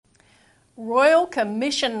Royal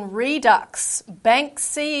Commission redux, bank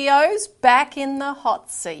CEOs back in the hot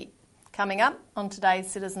seat. Coming up on today's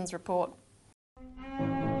Citizens Report.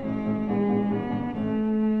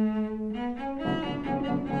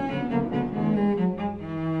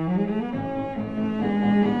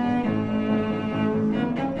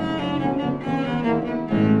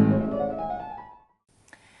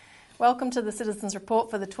 Welcome to the Citizens Report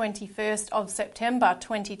for the 21st of September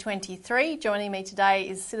 2023. Joining me today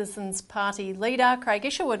is Citizens Party leader Craig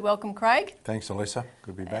Isherwood. Welcome, Craig. Thanks, Alyssa.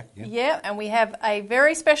 Good to be back again. Yeah, and we have a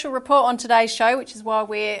very special report on today's show, which is why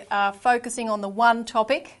we're focusing on the one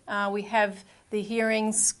topic. We have the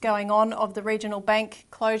hearings going on of the regional bank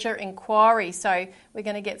closure inquiry. So we're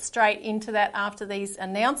going to get straight into that after these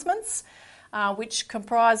announcements, which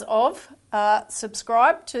comprise of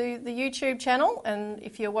subscribe to the YouTube channel, and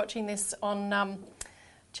if you're watching this on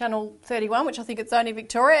channel 31, which I think it's only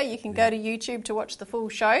Victoria, you can go to YouTube to watch the full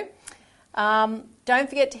show. Don't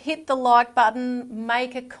forget to hit the like button,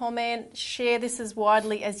 make a comment, share this as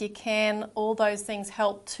widely as you can. All those things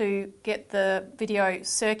help to get the video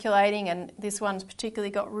circulating, and this one's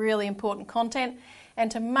particularly got really important content. And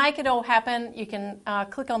to make it all happen, you can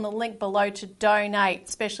click on the link below to donate,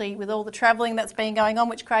 especially with all the travelling that's been going on,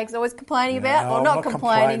 which Craig's always complaining about. No, or I'm not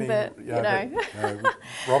complaining, but,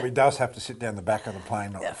 Robbie does have to sit down the back of the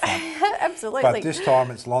plane, not the front. Absolutely. But this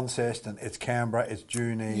time it's Launceston, it's Canberra, it's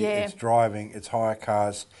Junee, it's driving, it's hire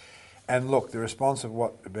cars. And look, the response of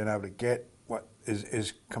what we've been able to get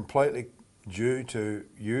is completely due to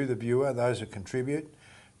you, the viewer, those who contribute.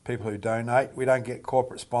 People who donate. We don't get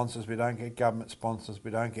corporate sponsors, we don't get government sponsors, we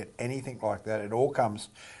don't get anything like that. It all comes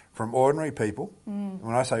from ordinary people.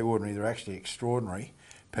 When I say ordinary, they're actually extraordinary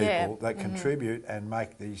people that contribute and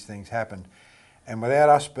make these things happen. And without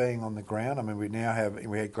us being on the ground, I mean,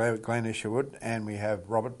 we had Glenn Isherwood and we have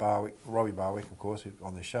Robbie Barwick, of course,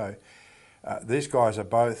 on the show. These guys are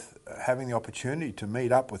both having the opportunity to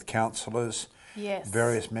meet up with councillors,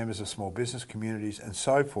 various members of small business communities and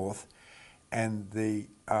so forth. And the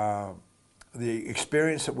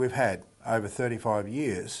experience that we've had over 35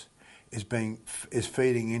 years is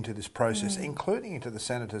feeding into this process, including into the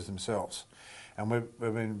senators themselves. And we've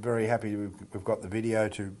been very happy. We've got the video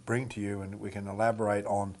to bring to you, and we can elaborate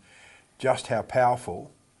on just how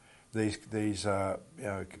powerful these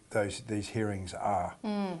hearings are.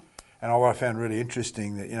 And what I found really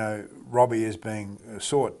interesting that Robbie is being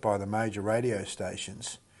sought by the major radio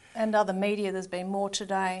stations. And other media, there's been more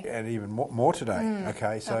today. And even more today.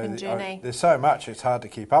 Okay, so there's so much it's hard to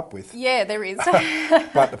keep up with. Yeah, there is.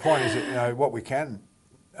 But the point is that what we can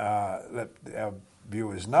let our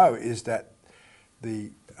viewers know is that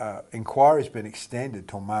the inquiry's been extended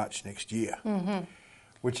till March next year,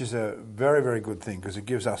 which is a very, very good thing because it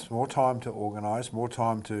gives us more time to organise, more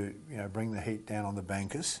time to bring the heat down on the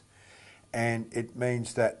bankers. And it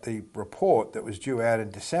means that the report that was due out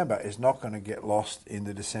in December is not going to get lost in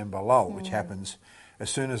the December lull, which happens as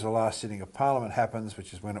soon as the last sitting of Parliament happens,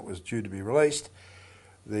 which is when it was due to be released.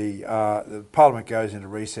 The Parliament goes into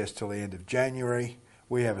recess till the end of January.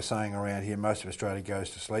 We have a saying around here, most of Australia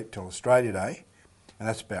goes to sleep till Australia Day, and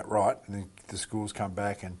that's about right. And then the schools come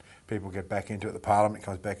back and people get back into it. The Parliament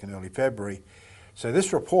comes back in early February. So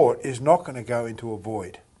this report is not going to go into a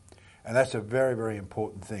void. And that's a very, very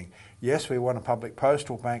important thing. Yes, we want a public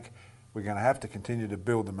postal bank. We're going to have to continue to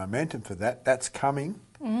build the momentum for that. That's coming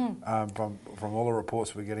from all the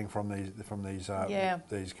reports we're getting from these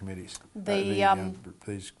committees,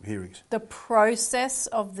 these hearings. The process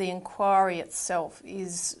of the inquiry itself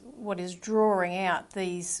is what is drawing out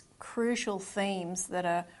these crucial themes that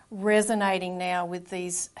are resonating now with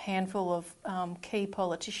these handful of key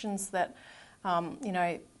politicians that,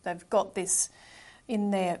 they've got this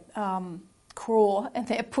in their craw, and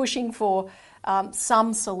they're pushing for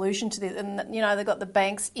some solution to this. And they've got the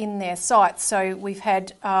banks in their sights. So we've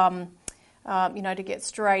had, to get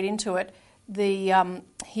straight into it, the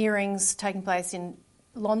hearings taking place in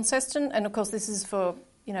Launceston, and of course this is for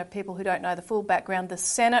people who don't know the full background. The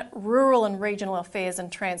Senate Rural and Regional Affairs and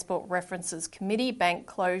Transport References Committee, bank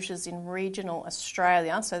closures in regional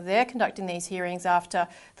Australia. So they're conducting these hearings after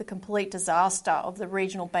the complete disaster of the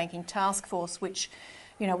Regional Banking Task Force, which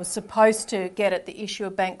was supposed to get at the issue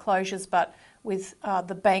of bank closures, but with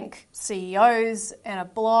the bank CEOs and a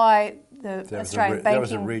Bligh, Australian banking... That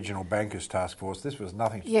was a regional bankers task force. This was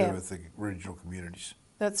nothing to do with the regional communities.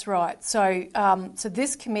 That's right. So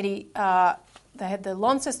this committee... They had the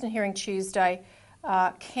Launceston hearing Tuesday,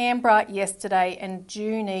 Canberra yesterday, and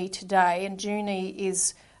Junee today. And Junee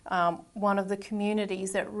is one of the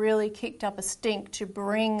communities that really kicked up a stink to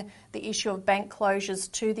bring the issue of bank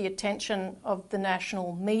closures to the attention of the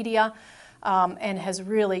national media. and has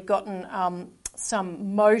really gotten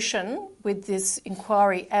some motion with this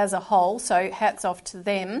inquiry as a whole, so hats off to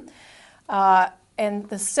them. And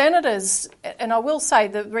the senators, and I will say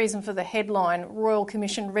the reason for the headline, Royal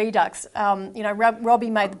Commission redux, Robbie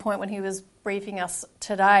made the point when he was briefing us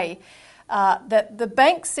today that the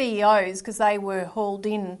bank CEOs, because they were hauled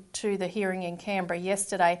in to the hearing in Canberra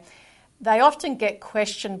yesterday, they often get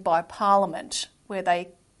questioned by Parliament where they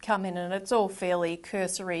come in and it's all fairly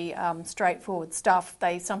cursory, straightforward stuff.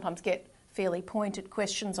 They sometimes get fairly pointed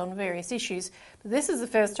questions on various issues. But this is the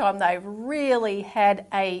first time they've really had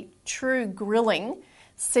a true grilling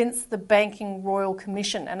since the Banking Royal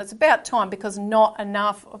Commission. And it's about time, because not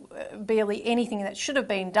enough, barely anything that should have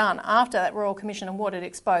been done after that Royal Commission and what it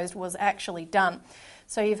exposed was actually done.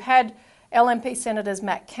 So you've had LNP Senators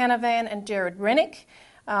Matt Canavan and Jared Rennick,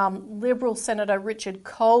 Liberal Senator Richard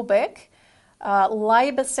Colbeck,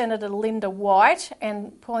 Labor Senator Linda White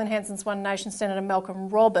and Pauline Hanson's One Nation Senator Malcolm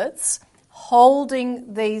Roberts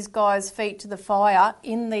holding these guys' feet to the fire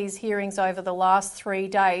in these hearings over the last 3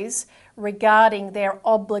 days regarding their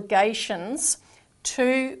obligations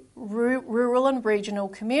to rural and regional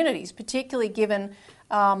communities, particularly given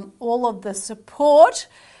all of the support,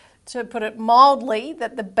 to put it mildly,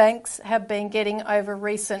 that the banks have been getting over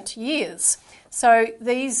recent years. So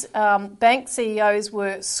these bank CEOs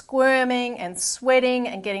were squirming and sweating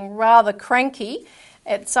and getting rather cranky.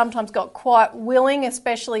 It sometimes got quite willing,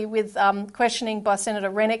 especially with questioning by Senator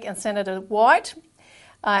Rennick and Senator White.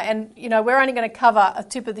 And we're only going to cover a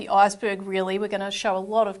tip of the iceberg, really. We're going to show a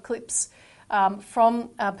lot of clips from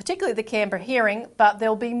particularly the Canberra hearing, but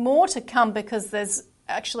there'll be more to come because there's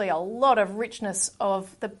actually a lot of richness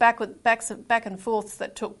of the back and forths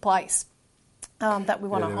that took place that we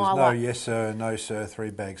want to highlight. There was no yes sir, no sir, 3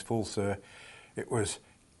 bags full sir. It was,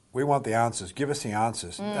 we want the answers. Give us the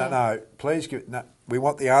answers. No, please give. No, we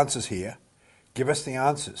want the answers here. Give us the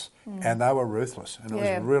answers. And they were ruthless. And it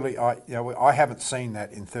was really, I haven't seen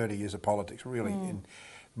that in 30 years of politics. Really,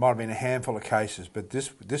 might have been a handful of cases, but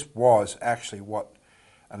this was actually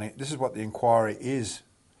this is what the inquiry is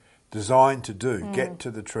designed to do, get to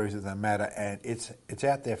the truth of the matter, and it's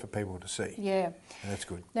out there for people to see. Yeah. And that's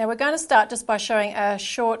good. Now, we're going to start just by showing a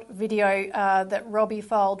short video that Robbie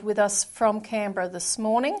filed with us from Canberra this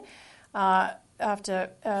morning after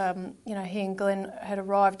he and Glenn had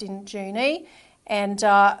arrived in Junee. And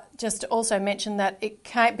just to also mention that it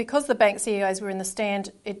came, because the bank CEOs were in the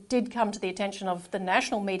stand, it did come to the attention of the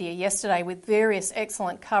national media yesterday with various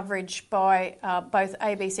excellent coverage by both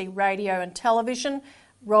ABC radio and television.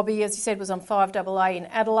 Robbie, as you said, was on 5AA in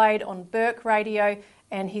Adelaide, on Burke Radio,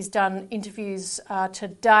 and he's done interviews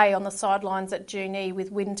today on the sidelines at Junee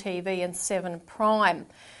with Win TV and 7 Prime.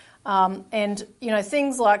 And,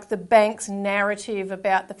 things like the bank's narrative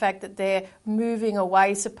about the fact that they're moving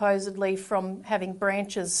away supposedly from having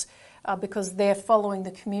branches because they're following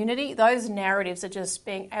the community, those narratives are just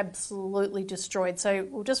being absolutely destroyed. So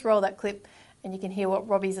we'll just roll that clip and you can hear what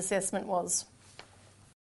Robbie's assessment was.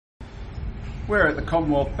 We're at the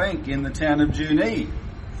Commonwealth Bank in the town of Junee,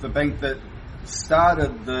 the bank that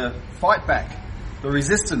started the fight back, the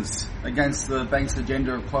resistance against the bank's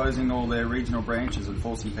agenda of closing all their regional branches and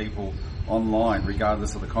forcing people online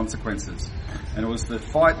regardless of the consequences. And it was the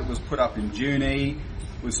fight that was put up in Junee,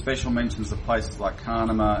 with special mentions of places like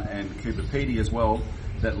Carnama and Coober Pedy as well,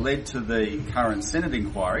 that led to the current Senate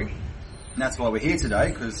inquiry. And that's why we're here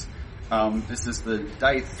today, because this is the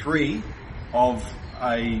day 3 of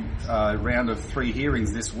a round of 3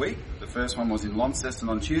 hearings this week. The first one was in Launceston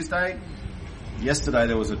on Tuesday. Yesterday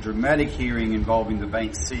there was a dramatic hearing involving the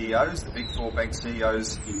bank CEOs, the big 4 bank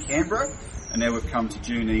CEOs in Canberra, and now we've come to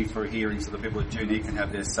Junee for a hearing so the people at Junee can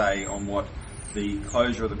have their say on what the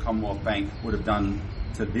closure of the Commonwealth Bank would have done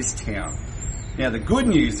to this town. Now the good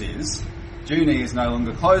news is Junee is no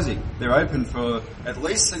longer closing. They're open for at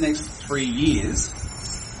least the next 3 years,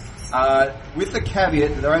 with the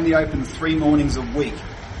caveat that they're only open 3 mornings a week,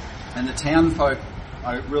 and the town folk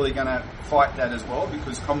are really going to fight that as well,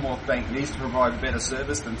 because Commonwealth Bank needs to provide better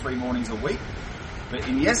service than 3 mornings a week. But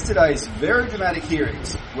in yesterday's very dramatic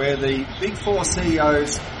hearings, where the big 4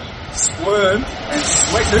 CEOs squirmed and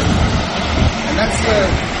sweated, and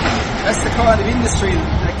that's the kind of industry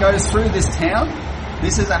that goes through this town.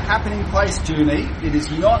 This is a happening place, Junee. It is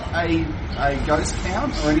not a ghost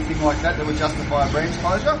town or anything like that would justify a branch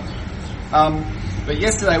closure. But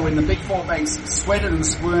yesterday, when the big 4 banks sweated and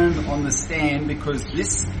squirmed on the stand because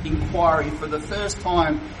this inquiry for the first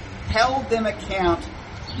time held them account,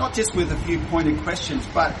 not just with a few pointed questions,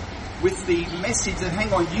 but with the message that,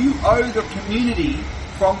 hang on, you owe the community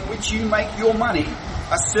from which you make your money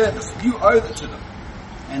a service. You owe it to them.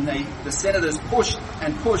 and the senators pushed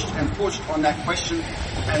and pushed and pushed on that question,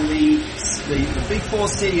 and the big four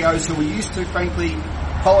CEOs who were used to, frankly,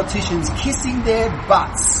 politicians kissing their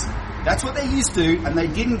butts. That's what they're used to, and they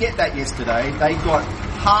didn't get that yesterday. They got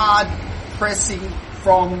hard pressing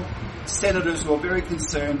from senators who are very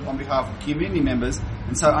concerned on behalf of community members.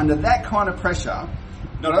 And so under that kind of pressure,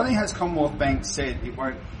 not only has Commonwealth Bank said it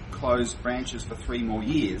won't close branches for 3 more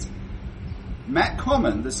years, Matt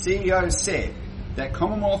Comyn, the CEO, said that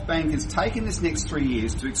Commonwealth Bank has taken this next 3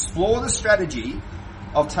 years to explore the strategy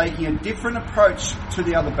of taking a different approach to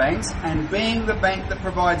the other banks and being the bank that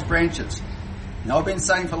provides branches. Now, I've been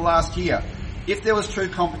saying for the last year, if there was true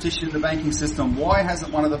competition in the banking system, why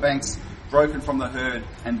hasn't one of the banks broken from the herd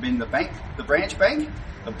and been the branch bank,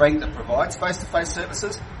 the bank that provides face-to-face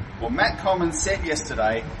services? Well, Matt Comyn said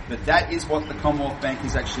yesterday that that is what the Commonwealth Bank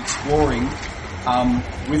is actually exploring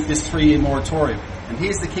with this 3-year moratorium. And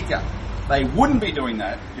here's the kicker. They wouldn't be doing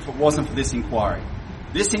that if it wasn't for this inquiry.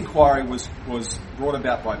 This inquiry was brought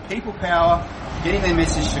about by people power, getting their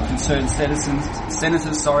message to concerned senators,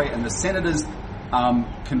 and the senators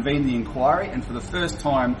convened the inquiry, and for the first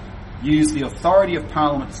time used the authority of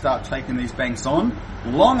Parliament to start taking these banks on.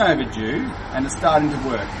 Long overdue, and it's starting to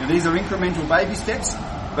work. Now, these are incremental baby steps,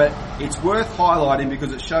 but it's worth highlighting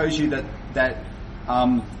because it shows you that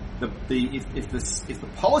if the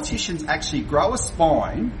politicians actually grow a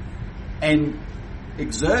spine and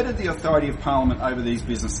exerted the authority of Parliament over these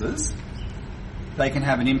businesses, they can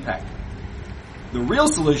have an impact. The real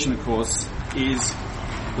solution, of course, is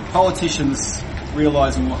the politicians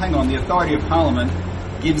realising, well, hang on, the authority of Parliament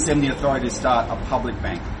gives them the authority to start a public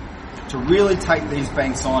bank, to really take these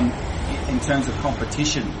banks on in terms of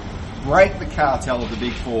competition, break the cartel of the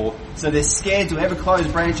big four so they're scared to ever close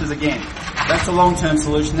branches again. That's a long-term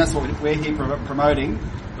solution. That's what we're here promoting.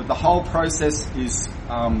 But the whole process is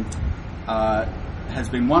has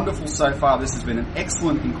been wonderful so far. This has been an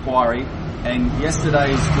excellent inquiry, and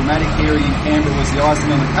yesterday's dramatic hearing in Canberra was the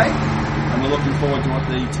icing on the cake, and we're looking forward to what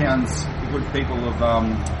the good people of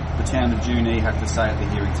the town of Junee have to say at the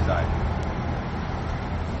hearing today.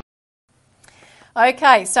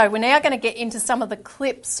 Okay, so we're now going to get into some of the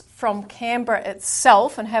clips from Canberra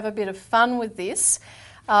itself and have a bit of fun with this.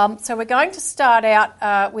 So we're going to start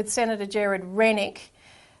out with Senator Gerard Rennick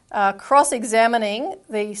cross-examining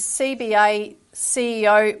the CBA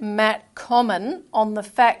CEO Matt Comyn on the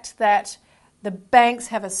fact that the banks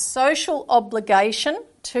have a social obligation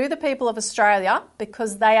to the people of Australia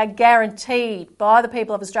because they are guaranteed by the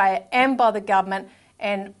people of Australia and by the government,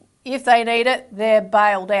 and if they need it, they're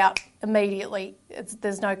bailed out immediately.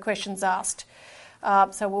 There's no questions asked.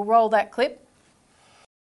 So we'll roll that clip.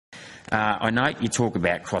 I know you talk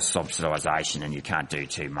about cross-subsidisation and you can't do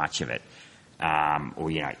too much of it.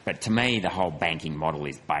 But to me, the whole banking model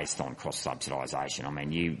is based on cross-subsidisation. I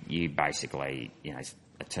mean, you basically,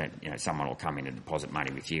 someone will come in and deposit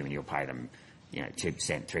money with you and you'll pay them,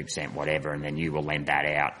 2%, 3%, whatever, and then you will lend that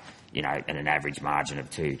out, at an average margin of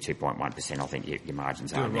 2.1%. I think your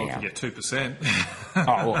margins are now. You get 2%.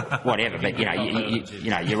 Oh, well, whatever, but you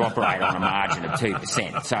operate on a margin of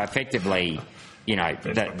 2%. So effectively,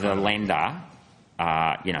 the lender,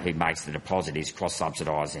 who makes the deposit is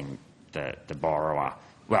cross-subsidising the borrower.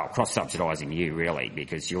 Well, cross-subsidising you really,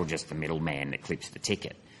 because you're just the middleman that clips the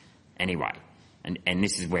ticket. Anyway, and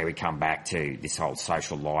this is where we come back to this whole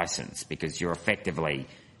social licence, because you're effectively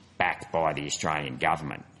backed by the Australian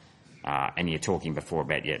government. And you're talking before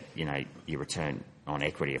about your return on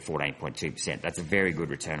equity of 14.2%. That's a very good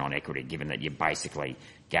return on equity, given that you're basically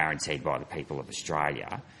guaranteed by the people of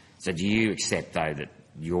Australia. So do you accept, though, that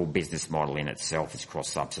your business model in itself is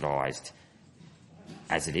cross-subsidised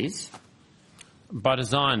as it is? By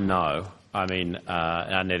design, no. I mean,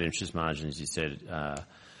 our net interest margin, as you said,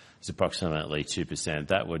 is approximately 2%.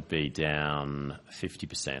 That would be down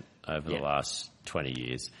 50% over the last 20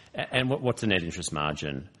 years. And what's a net interest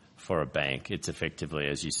margin for a bank? It's effectively,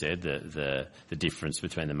 as you said, the difference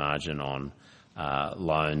between the margin on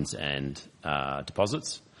loans and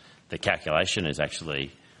deposits. The calculation is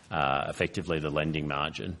actually effectively the lending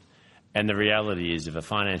margin. And the reality is, if a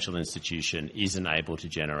financial institution isn't able to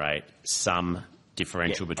generate some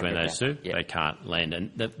differential between those two, they can't lend.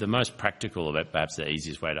 And the most practical, perhaps the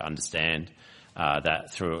easiest way to understand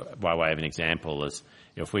that by way of an example is,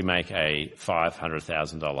 if we make a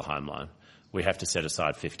 $500,000 home loan, we have to set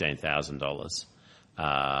aside $15,000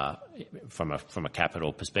 from a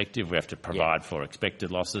capital perspective. We have to provide for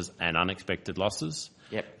expected losses and unexpected losses.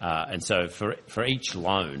 And so for each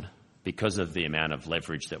loan, because of the amount of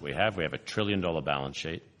leverage that we have a $1 trillion balance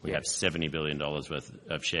sheet. We have $70 billion worth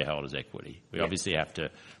of shareholders' equity. We obviously have to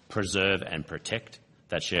preserve and protect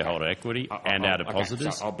that shareholder equity and our depositors.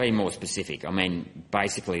 Okay, so I'll be more specific. I mean,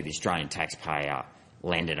 basically, the Australian taxpayer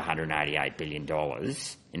lended $188 billion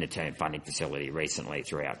in a term funding facility recently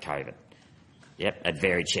throughout COVID. Yep, at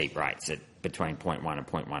very cheap rates, at between 0.1 and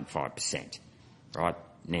 0.15%. Right?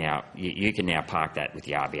 Now, you can now park that with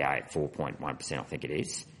the RBA at 4.1%, I think it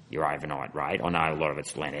is, your overnight rate. I know a lot of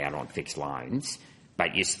it's lent out on fixed loans,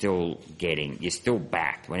 but you're still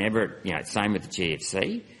backed. Whenever, same with the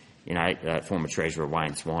GFC, former Treasurer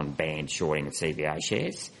Wayne Swan banned shorting of CBA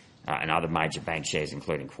shares and other major bank shares,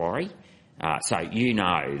 including Quarry. So you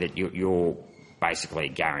know that you're basically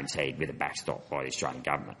guaranteed with a backstop by the Australian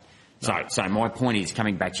government. So my point is,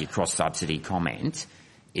 coming back to your cross-subsidy comment,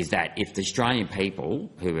 is that if the Australian people,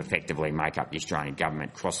 who effectively make up the Australian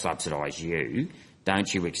government, cross-subsidise you,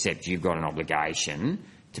 don't you accept you've got an obligation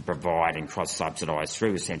to provide and cross-subsidise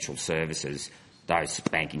through essential services those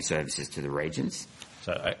banking services to the regions?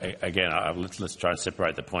 So again, let's try and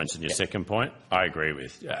separate the points in your second point. I agree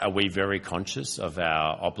with. Are we very conscious of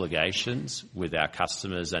our obligations with our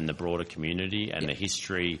customers and the broader community and the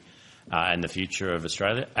history and the future of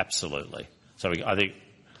Australia? Absolutely. So I think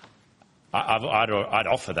I'd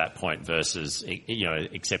offer that point versus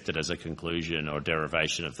accept it as a conclusion or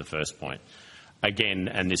derivation of the first point. Again,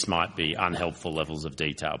 and this might be unhelpful levels of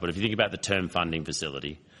detail, but if you think about the term funding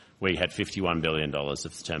facility, we had $51 billion of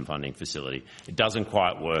the term funding facility. It doesn't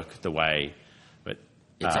quite work the way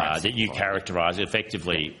that you characterise it.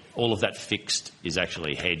 Effectively, all of that fixed is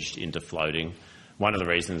actually hedged into floating. One of the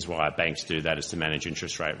reasons why banks do that is to manage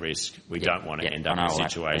interest rate risk. We don't want to end up in a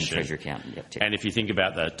situation. And if you think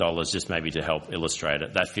about the dollars, just maybe to help illustrate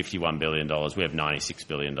it, that $51 billion, we have $96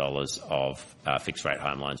 billion of fixed rate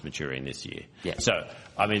home loans maturing this year. Yeah. So,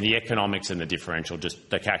 I mean, the economics and the differential,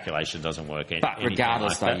 just the calculation doesn't work. But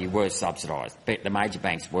regardless, though, you were subsidised. The major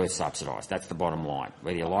banks were subsidised. That's the bottom line,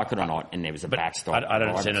 whether you like it or not, and there was a backstop. I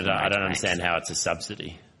don't understand how it's a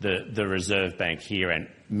subsidy. The Reserve Bank here and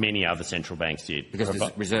many other central banks did. Because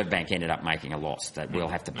the Reserve Bank ended up making a loss that we'll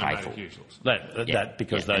have to pay for.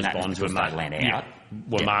 Because those bonds were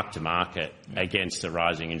marked to market against a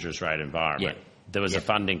rising interest rate environment. Yeah. There was a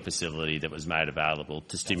funding facility that was made available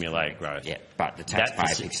to stimulate growth. Yeah, but the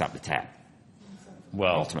taxpayer picks up the tab.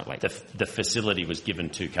 Well, ultimately, the facility was given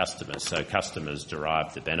to customers, so customers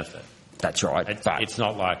derived the benefit. That's right. It's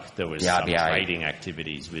not like there was some trading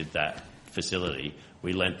activities with that facility.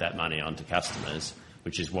 We lent that money on to customers,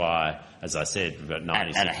 which is why, as I said, we've got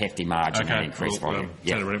 96... At a hefty margin and increased volume.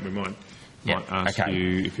 Senator, we might ask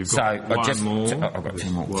you if you've got more. I've got two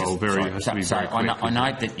more. Well, I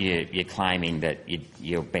know that you're claiming that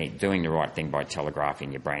you've been doing the right thing by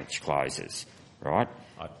telegraphing your branch closures, right?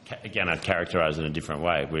 I'd characterise it in a different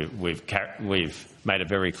way. We've made it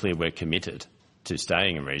very clear we're committed to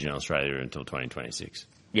staying in regional Australia until 2026.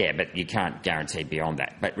 Yeah, but you can't guarantee beyond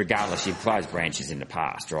that. But regardless, you've closed branches in the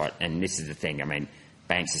past, right? And this is the thing. I mean,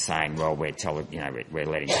 banks are saying, well, we're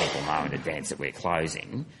letting people know in advance that we're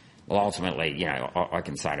closing. Well, ultimately, I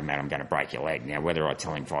can say to Matt, I'm going to break your leg. Now, whether I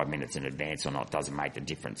tell him 5 minutes in advance or not doesn't make the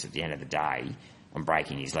difference. At the end of the day, I'm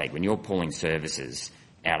breaking his leg. When you're pulling services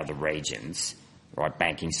out of the regions, right,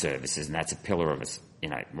 banking services, and that's a pillar of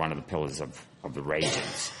one of the pillars of the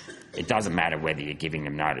regions, it doesn't matter whether you're giving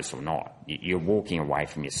them notice or not. You're walking away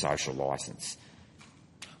from your social licence.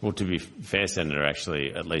 Well, to be fair, Senator,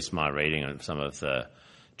 actually, at least my reading of some of the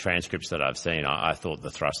transcripts that I've seen, I thought the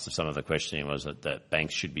thrust of some of the questioning was that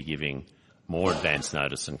banks should be giving more advance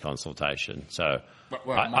notice and consultation. So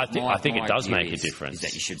I think it does make a difference. Is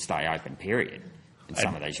that you should stay open, period, in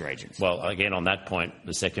some of these regions. Well, again, on that point,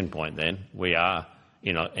 the second point then, we are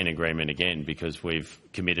in agreement again because we've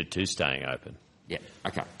committed to staying open. Yeah,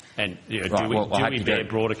 okay. And do we bear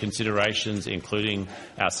broader considerations, including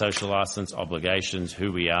our social licence, obligations,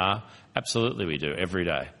 who we are? Absolutely we do, every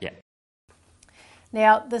day. Yeah.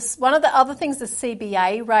 Now, one of the other things the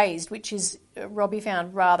CBA raised, which is Robbie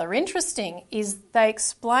found rather interesting, is they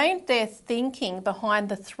explained their thinking behind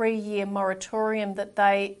the 3-year moratorium that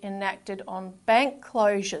they enacted on bank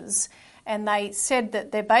closures. And they said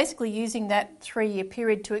that they're basically using that 3-year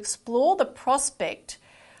period to explore the prospect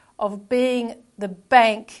of being the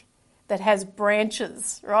bank that has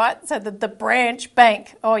branches, right? So the branch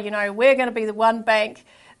bank, we're going to be the one bank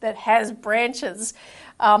that has branches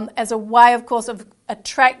as a way, of course, of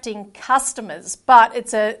attracting customers. But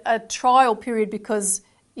it's a trial period because,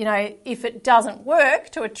 if it doesn't work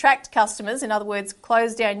to attract customers, in other words,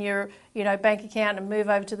 close down your, bank account and move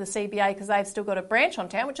over to the CBA because they've still got a branch on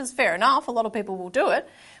town, which is fair enough. A lot of people will do it.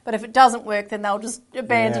 But if it doesn't work, then they'll just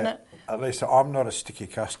abandon it. At least I'm not a sticky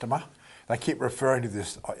customer. They keep referring to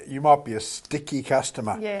this. You might be a sticky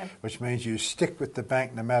customer, which means you stick with the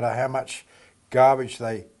bank no matter how much garbage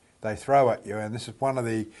they throw at you. And this is one of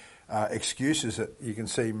the excuses that you can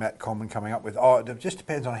see Matt Coleman coming up with. Oh, it just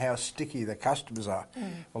depends on how sticky the customers are.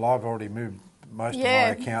 Well, I've already moved most of my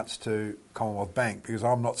accounts to Commonwealth Bank because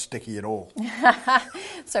I'm not sticky at all.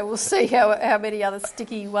 So we'll see how many other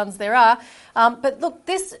sticky ones there are. But look,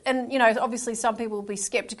 this, and obviously some people will be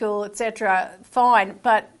sceptical, etc. Fine,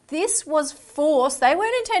 but this was forced. They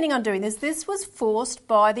weren't intending on doing this. This was forced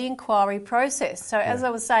by the inquiry process. So as I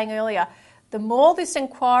was saying earlier, the more this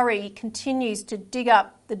inquiry continues to dig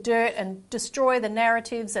up the dirt and destroy the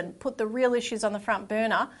narratives and put the real issues on the front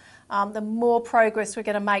burner, the more progress we're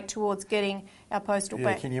going to make towards getting our postal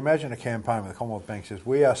bank. Can you imagine a campaign where the Commonwealth Bank says,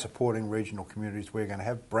 we are supporting regional communities, we're going to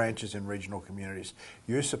have branches in regional communities,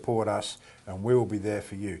 you support us and we will be there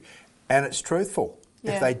for you. And it's truthful.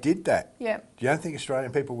 If they did that, do you don't think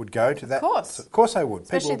Australian people would go to that? Of course they would.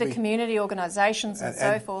 Especially the community organisations and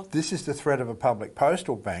so forth. This is the threat of a public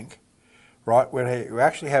postal bank, right, where you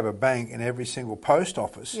actually have a bank in every single post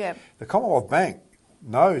office. The Commonwealth Bank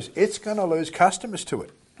knows it's going to lose customers to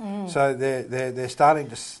it. So they're starting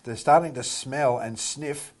to smell and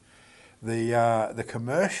sniff the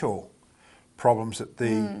commercial problems that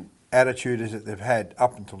the attitude is that they've had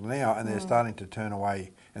up until now, and they're starting to turn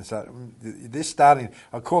away and start.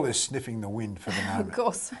 I call this sniffing the wind for the moment. Of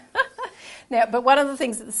course. Now, but one of the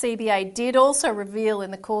things that the CBA did also reveal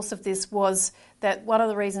in the course of this was that one of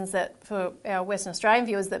the reasons that for our Western Australian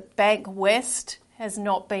viewers that Bank West has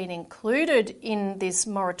not been included in this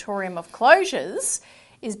moratorium of closures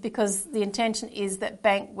is because the intention is that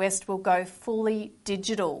Bank West will go fully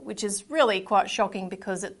digital, which is really quite shocking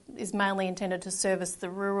because it is mainly intended to service the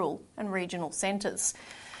rural and regional centres.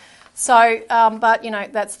 So, but,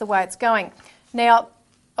 that's the way it's going. Now,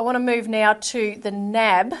 I want to move now to the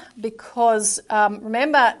NAB because,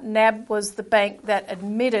 remember, NAB was the bank that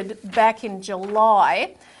admitted back in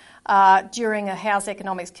July during a House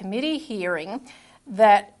Economics Committee hearing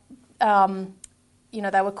that,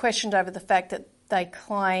 they were questioned over the fact that they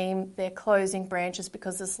claim they're closing branches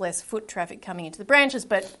because there's less foot traffic coming into the branches,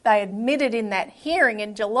 but they admitted in that hearing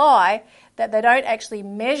in July that they don't actually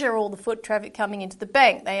measure all the foot traffic coming into the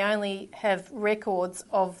bank. They only have records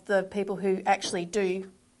of the people who actually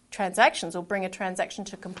do transactions or bring a transaction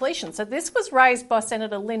to completion. So this was raised by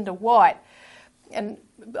Senator Linda White. And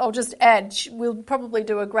I'll just add, we'll probably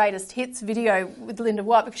do a greatest hits video with Linda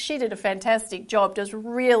White because she did a fantastic job just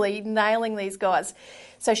really nailing these guys.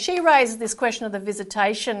 So she raised this question of the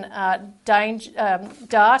visitation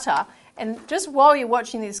data. And just while you're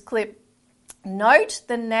watching this clip, note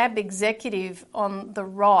the NAB executive on the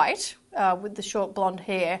right with the short blonde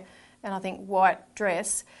hair and I think white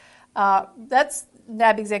dress. That's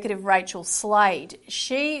NAB executive Rachel Slade.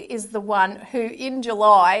 She is the one who in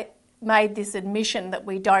July made this admission that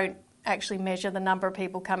we don't actually measure the number of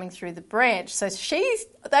people coming through the branch. So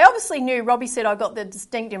they obviously knew, Robbie said, I got the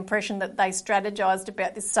distinct impression that they strategised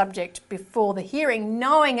about this subject before the hearing,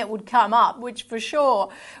 knowing it would come up, which for sure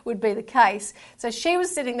would be the case. So she was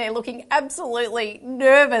sitting there looking absolutely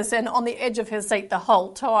nervous and on the edge of her seat the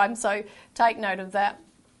whole time. So take note of that.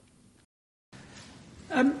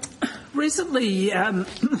 Recently,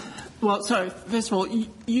 first of all,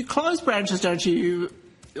 you close branches, don't you,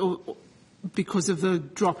 because of the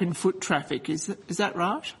drop in foot traffic? Is that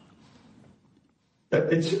right?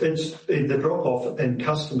 It's the drop-off in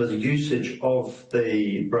customer usage of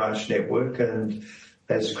the branch network, and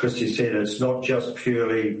as Christy said, it's not just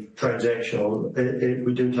purely transactional.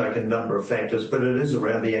 We do take a number of factors, but it is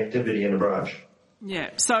around the activity in a branch.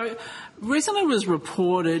 Yeah. So recently it was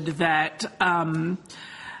reported that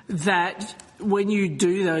that when you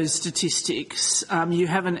do those statistics,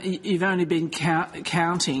 you've only been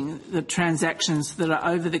counting the transactions that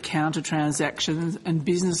are over-the-counter transactions and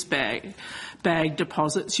business bag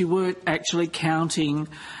deposits. You weren't actually counting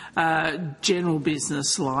general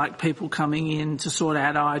business like people coming in to sort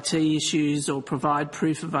out IT issues or provide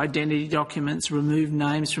proof of identity documents, remove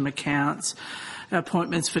names from accounts,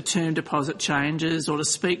 appointments for term deposit changes or to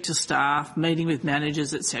speak to staff, meeting with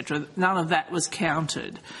managers, etc. None of that was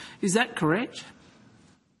counted. Is that correct?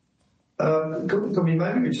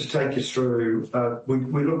 Maybe we just take you through,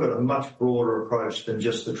 we look at a much broader approach than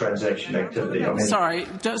just the transaction activity. Sorry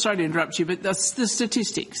to interrupt you, but the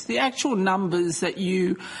statistics, the actual numbers that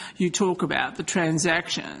you talk about, the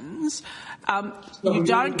transactions, you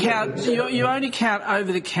don't count, you only count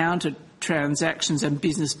over-the-counter transactions and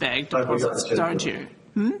business bag deposits, don't you?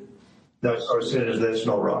 No, sorry, Senator, that's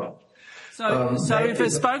not right. So if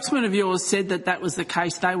a spokesman of yours said that was the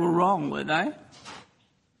case, they were wrong, were they?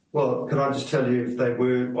 Well, can I just tell you if they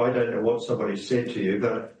were, I don't know what somebody said to you,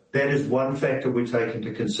 but that is one factor we take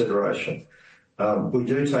into consideration. We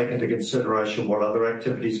do take into consideration what other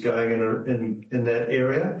activities going in that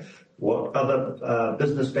area, what other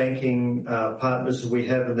business banking partners we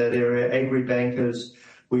have in that area, agri-bankers.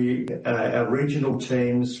 Our regional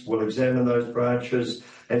teams will examine those branches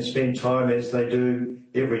and spend time, as they do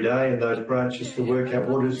every day, in those branches to work out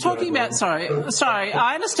what is talking about. Sorry,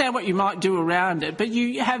 I understand what you might do around it, but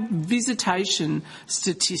you have visitation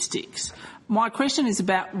statistics. My question is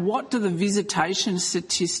about what do the visitation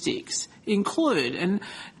statistics include? And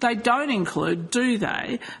they don't include, do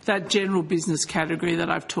they, that general business category that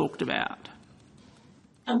I've talked about?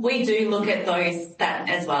 We do look at that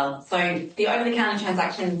as well. So the over-the-counter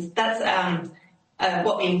transactions, that's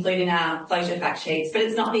what we include in our closure fact sheets, but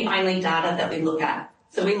it's not the only data that we look at.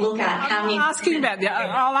 So we look at how many...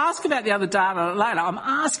 I'll ask about the other data later. I'm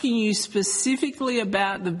asking you specifically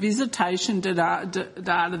about the visitation data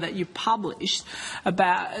that you published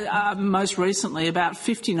about most recently, about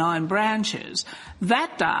 59 branches.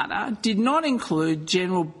 That data did not include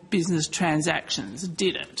general business transactions,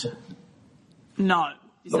 did it? No.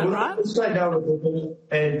 Is that right? But it's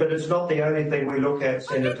not the only thing we look at,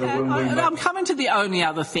 Senator. I'm coming to the only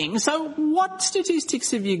other thing. So what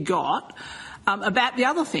statistics have you got about the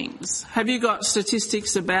other things? Have you got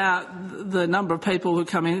statistics about the number of people who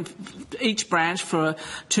come in each branch for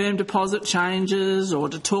term deposit changes or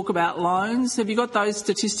to talk about loans? Have you got those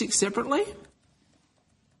statistics separately?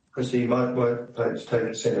 Chrissy, you might take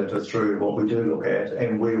the Senator through what we do look at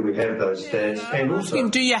and where we have those stats. And also,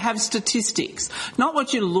 do you have statistics? Not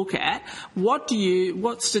what you look at. What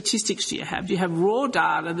statistics do you have? Do you have raw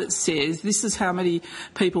data that says this is how many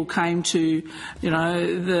people came to,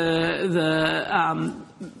 a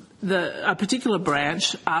particular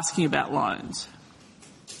branch asking about loans?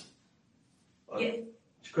 Yeah.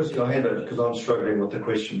 Chrissy, I have it because I'm struggling with the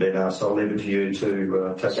question being asked, so I'll leave it to you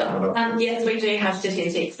to take that one up. Yes, we do have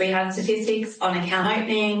statistics. We have statistics on account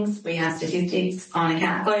openings. We have statistics on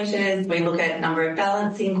account closures. We look at number of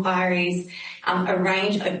balance inquiries, a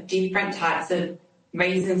range of different types of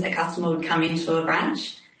reasons a customer would come into a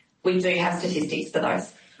branch. We do have statistics for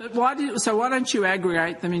those. But why don't you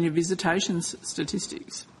aggregate them in your visitation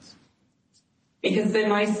statistics? Because the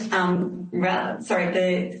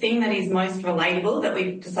thing that is most relatable that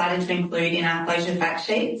we've decided to include in our closure fact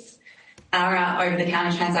sheets are our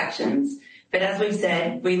over-the-counter transactions. But as we've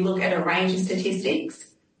said, we look at a range of statistics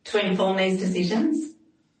to inform these decisions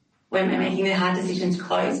when we're making the hard decision to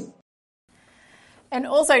close. And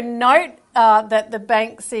also note that the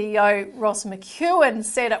bank CEO, Ross McEwen,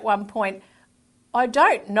 said at one point, I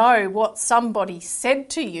don't know what somebody said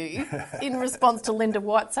to you in response to Linda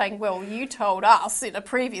White saying, well, you told us in a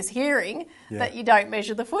previous hearing that you don't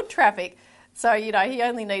measure the foot traffic. So, he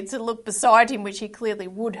only needs to look beside him, which he clearly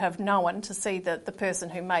would have known to see the person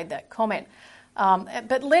who made that comment.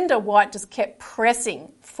 But Linda White just kept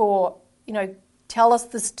pressing for, tell us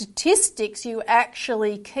the statistics you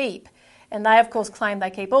actually keep. And they, of course, claim they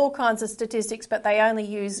keep all kinds of statistics, but they only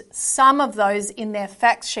use some of those in their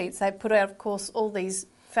fact sheets. They put out, of course, all these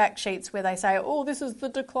fact sheets where they say, this is the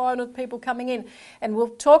decline of people coming in. And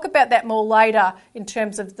we'll talk about that more later in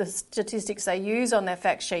terms of the statistics they use on their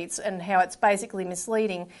fact sheets and how it's basically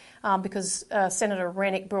misleading because Senator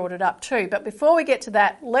Rennick brought it up too. But before we get to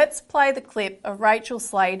that, let's play the clip of Rachel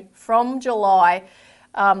Slade from July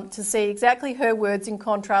to see exactly her words in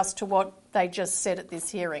contrast to what they just said at this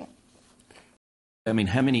hearing. I mean,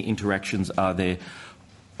 how many interactions are there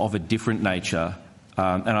of a different nature?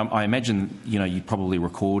 And I imagine, you probably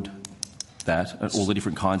record that, all the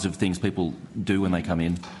different kinds of things people do when they come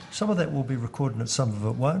in. Some of that will be recorded and some of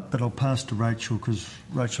it won't, but I'll pass to Rachel because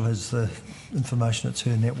Rachel has the information. It's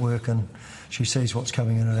her network and she sees what's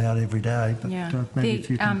coming in and out every day. But maybe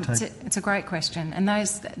if you can take... It's a great question. And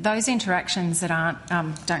those interactions that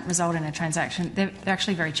don't result in a transaction, they're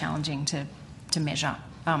actually very challenging to measure.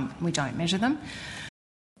 We don't measure them.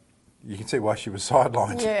 You can see why she was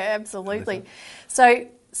sidelined. Yeah, absolutely. So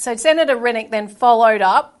Senator Rennick then followed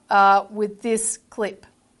up with this clip.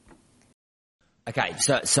 Okay,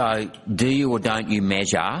 so do you or don't you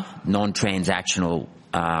measure non-transactional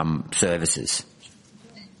services?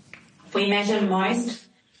 We measure most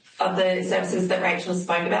of the services that Rachel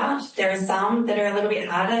spoke about. There are some that are a little bit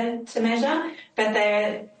harder to measure, but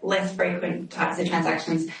they're less frequent types of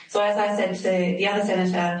transactions. So as I said to the other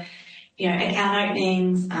senator, account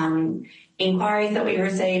openings, inquiries that we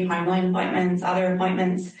receive, home loan appointments, other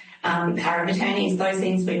appointments, power of attorneys, those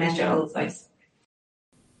things, we measure all of those.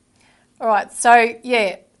 All right, so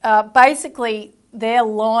basically their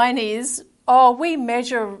line is, we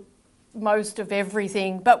measure most of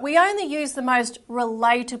everything, but we only use the most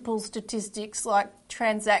relatable statistics like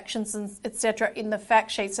transactions and etc. in the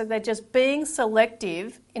fact sheet. So they're just being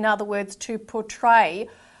selective, in other words, to portray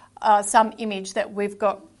some image that we've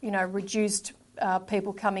got, reduced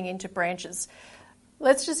people coming into branches.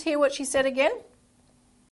 Let's just hear what she said again.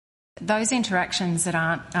 Those interactions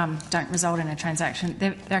that don't result in a transaction,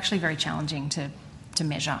 they're actually very challenging to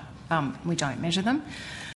measure. We don't measure them.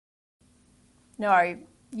 No,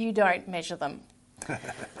 you don't measure them.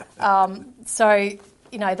 They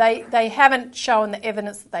haven't shown the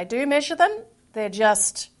evidence that they do measure them. They're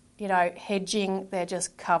just, hedging, they're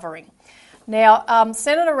just covering. Now,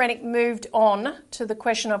 Senator Rennick moved on to the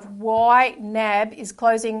question of why NAB is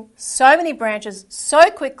closing so many branches so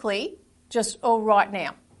quickly, just all right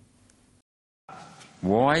now.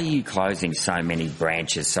 Why are you closing so many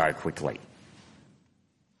branches so quickly?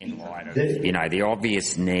 In light of, the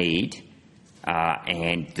obvious need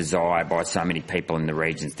and desire by so many people in the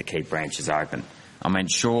regions to keep branches open. I mean,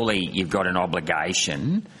 surely you've got an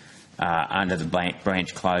obligation under the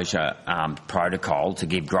branch closure protocol to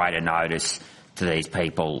give greater notice to these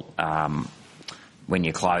people when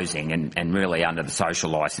you're closing, and really under the social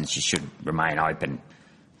licence you should remain open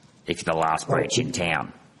if you're the last branch in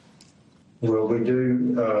town. Well, we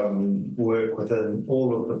do work within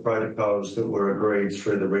all of the protocols that were agreed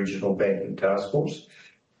through the Regional Banking Task Force,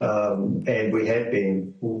 and we have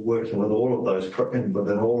been working with all of those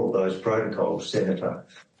within all of those protocols, Senator.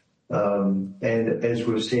 And as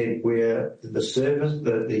we've said, where the service,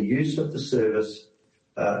 the use of the service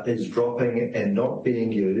is dropping and not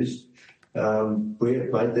being used,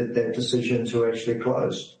 we've made that decision to actually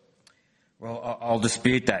close. Well, I'll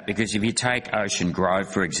dispute that, because if you take Ocean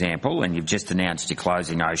Grove, for example, and you've just announced you're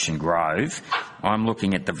closing Ocean Grove, I'm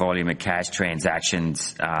looking at the volume of cash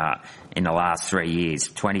transactions in the last 3 years.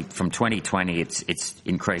 From 2020, it's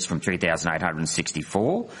increased from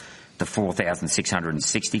 3,864 to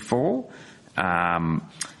 4,664.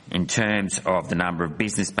 In terms of the number of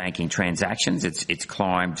business banking transactions, it's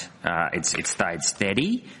climbed, it's stayed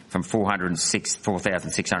steady from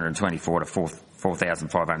 4,624 to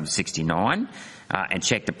 4,569, and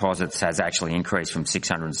cheque deposits has actually increased from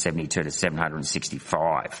 672 to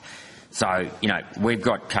 765. So, we've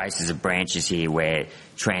got cases of branches here where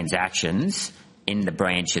transactions in the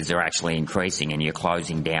branches are actually increasing and you're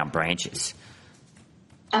closing down branches.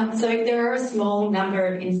 So there are a small number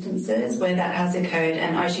of instances where that has occurred,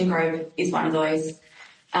 and Ocean Grove is one of those.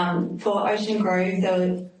 For Ocean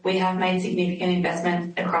Grove, we have made significant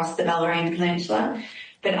investment across the Bellarine Peninsula,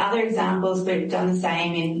 but other examples we've done the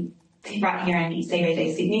same right here in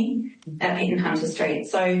CBD Sydney at Pitt and Hunter Street.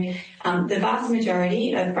 So the vast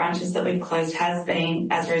majority of branches that we've closed has been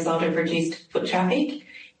as a result of reduced foot traffic.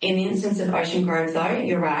 In the instance of Ocean Grove, though,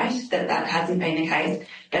 you're right that hasn't been the case,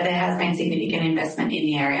 but there has been significant investment in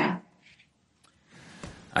the area.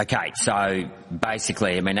 Okay, so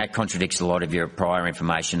basically, that contradicts a lot of your prior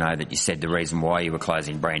information, though, that you said the reason why you were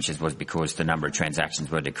closing branches was because the number of transactions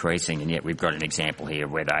were decreasing, and yet we've got an example here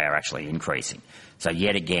where they are actually increasing. So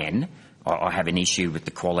yet again, I have an issue with the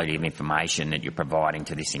quality of information that you're providing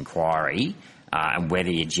to this inquiry, and whether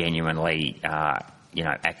you're genuinely,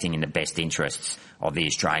 acting in the best interests of the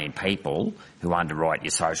Australian people who underwrite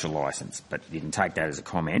your social licence. But you can take that as a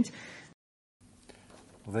comment.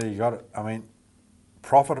 Well, there you got it.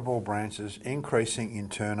 Profitable branches increasing in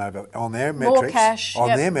turnover on their more metrics. Cash,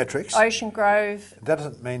 their metrics. Ocean Grove. That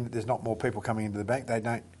doesn't mean that there's not more people coming into the bank. They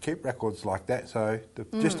don't keep records like that. So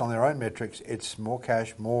just on their own metrics, it's more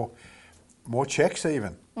cash, more cheques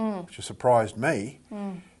even, which has surprised me.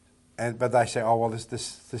 But they say, oh well, this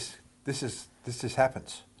just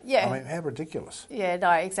happens. Yeah. How ridiculous. Yeah, no,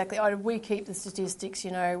 exactly. We keep the statistics,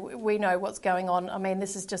 we know what's going on.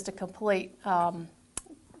 This is just a complete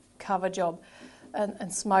cover job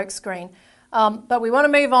and smoke screen. But we want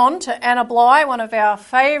to move on to Anna Bligh, one of our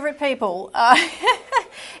favourite people.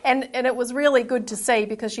 And it was really good to see,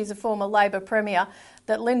 because she's a former Labor Premier,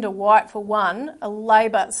 that Linda White, for one, a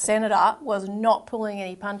Labor Senator, was not pulling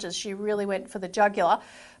any punches. She really went for the jugular.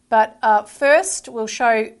 But first, we'll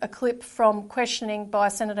show a clip from questioning by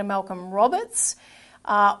Senator Malcolm Roberts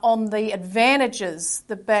on the advantages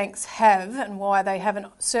the banks have and why they have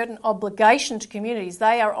a certain obligation to communities.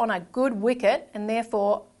 They are on a good wicket, and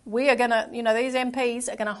therefore we are going to, these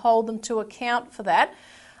MPs are going to hold them to account for that.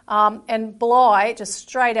 And Bligh just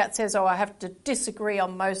straight out says, I have to disagree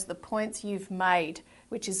on most of the points you've made,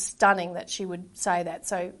 which is stunning that she would say that.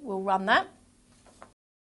 So we'll run that.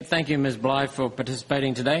 Thank you, Ms Bligh, for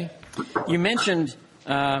participating today. You mentioned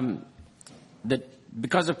that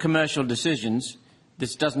because of commercial decisions,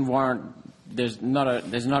 this doesn't warrant there's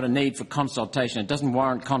not a need for consultation. It doesn't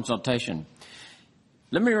warrant consultation.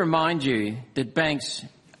 Let me remind you that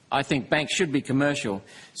I think banks should be commercial.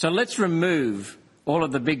 So let's remove all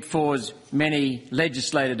of the Big Four's many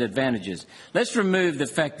legislated advantages. Let's remove the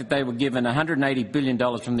fact that they were given $180 billion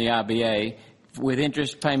from the RBA with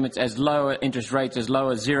interest rates as low as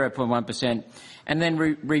 0.1%, and then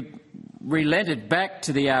relent it back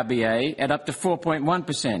to the RBA at up to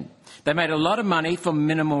 4.1%. They made a lot of money for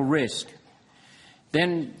minimal risk.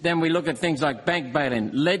 Then we look at things like bank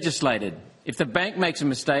bail-in, legislated. If the bank makes a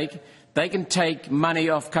mistake, they can take money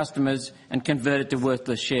off customers and convert it to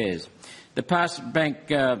worthless shares. The past bank,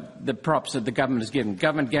 the props that the government has given,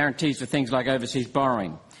 government guarantees for things like overseas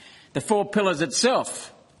borrowing. The Four Pillars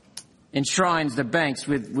itself enshrines the banks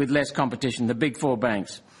with less competition, the Big Four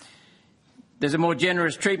banks. There's a more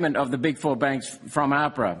generous treatment of the Big Four banks from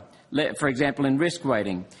APRA, for example, in risk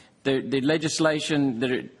weighting. The legislation,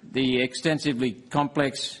 the extensively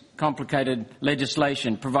complicated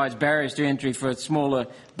legislation provides barriers to entry for smaller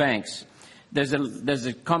banks. There's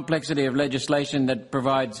a complexity of legislation that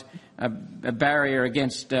provides a barrier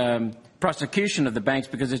against prosecution of the banks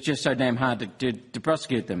because it's just so damn hard to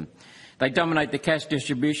prosecute them. They dominate the cash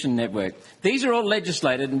distribution network. These are all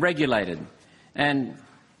legislated and regulated. And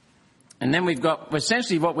then we've got,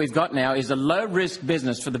 essentially what we've got now is a low-risk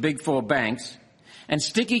business for the Big Four banks and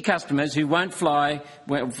sticky customers who won't fly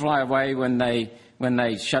away when they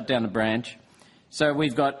shut down the branch. So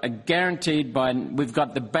we've got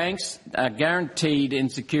the banks are guaranteed in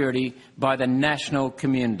security by the national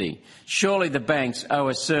community. Surely the banks owe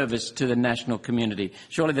a service to the national community.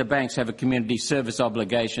 Surely the banks have a community service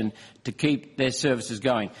obligation to keep their services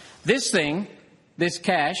going. This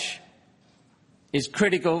cash, is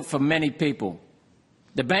critical for many people.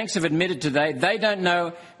 The banks have admitted today they don't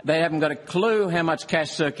know, they haven't got a clue how much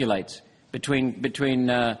cash circulates between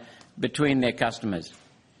their customers.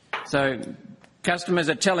 So customers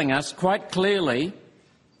are telling us quite clearly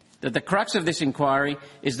that the crux of this inquiry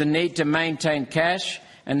is the need to maintain cash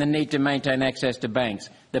and the need to maintain access to banks.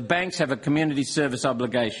 The banks have a community service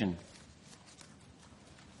obligation.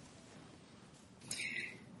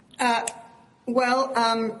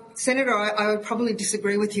 Senator, I would probably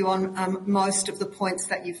disagree with you on most of the points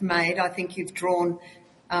that you've made. I think you've drawn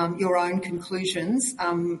your own conclusions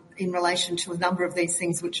in relation to a number of these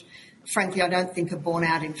things which, frankly, I don't think are borne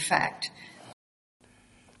out in fact.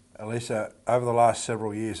 Elisa, over the last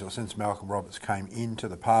several years, or since Malcolm Roberts came into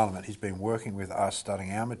the Parliament, he's been working with us,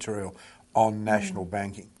 studying our material on national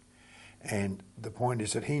banking. And the point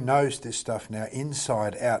is that he knows this stuff now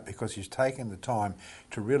inside out because he's taken the time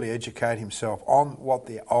to really educate himself on what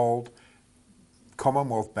the old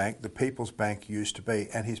Commonwealth Bank, the People's Bank, used to be.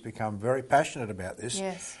 And he's become very passionate about this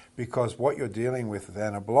because what you're dealing with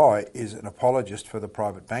Anna Bligh is an apologist for the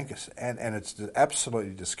private bankers. And it's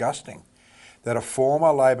absolutely disgusting that a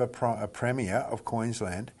former Labor Premier of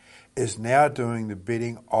Queensland is now doing the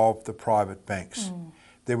bidding of the private banks.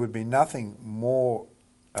 There would be nothing more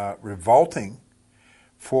revolting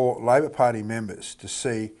for Labor Party members to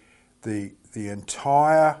see the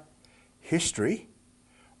entire history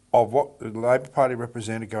of what the Labor Party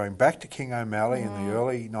represented going back to King O'Malley in the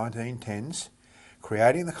early 1910s,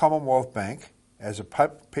 creating the Commonwealth Bank as a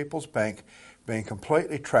people's bank, being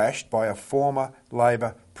completely trashed by a former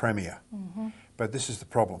Labor Premier. But this is the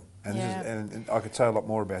problem. And I could say a lot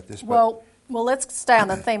more about this. Well, let's stay on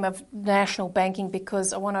the theme of national banking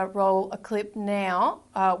because I want to roll a clip now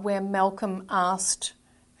where Malcolm asked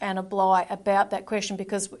Anna Bligh about that question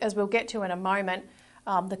because, as we'll get to in a moment,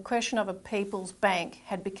 the question of a people's bank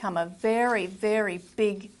had become a very, very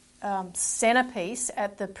big centrepiece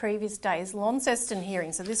at the previous day's Launceston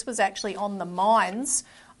hearing. So this was actually on the minds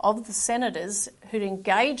of the senators who'd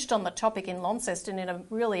engaged on the topic in Launceston in a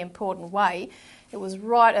really important way. It was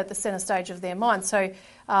right at the centre stage of their minds. So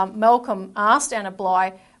Malcolm asked Anna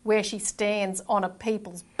Bligh where she stands on a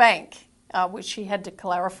people's bank, which she had to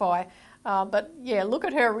clarify. But yeah, look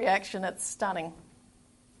at her reaction. It's stunning.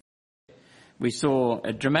 We saw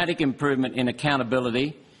a dramatic improvement in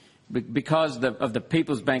accountability because of the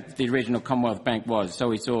People's Bank that the original Commonwealth Bank was. So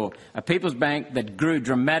we saw a People's Bank that grew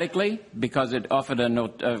dramatically because it offered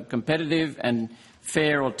a competitive and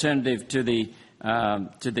fair alternative to the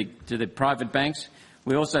private banks.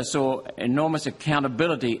 We also saw enormous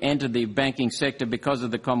accountability enter the banking sector because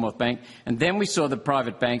of the Commonwealth Bank. And then we saw the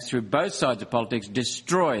private banks, through both sides of politics,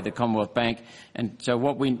 destroy the Commonwealth Bank. And so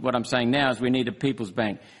what I'm saying now is we need a People's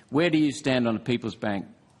Bank. Where do you stand on a People's Bank?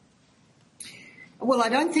 Well, I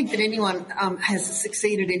don't think that anyone has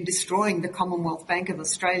succeeded in destroying the Commonwealth Bank of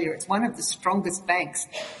Australia. It's one of the strongest banks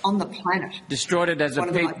on the planet. Destroyed it as a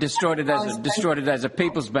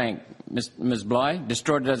people's bank, Ms. Bly,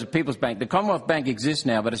 destroyed it as a People's Bank. The Commonwealth Bank exists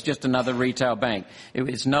now, but it's just another retail bank.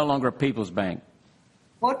 It's no longer a People's Bank.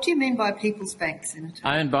 What do you mean by People's Bank, Senator?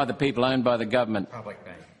 Owned by the people, owned by the government. Public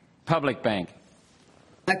bank. Public bank.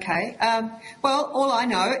 Okay. Well, all I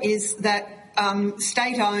know is that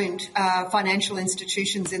state-owned financial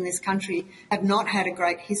institutions in this country have not had a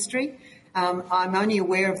great history. I'm only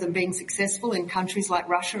aware of them being successful in countries like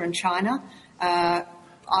Russia and China.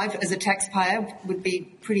 As a taxpayer, would be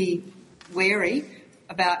pretty wary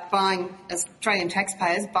about Australian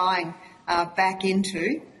taxpayers buying back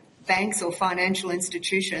into banks or financial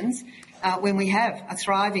institutions when we have a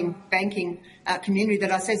thriving banking community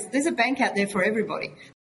that says there's a bank out there for everybody.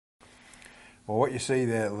 Well, what you see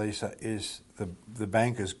there, Lisa, is the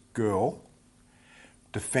banker's girl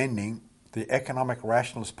defending the economic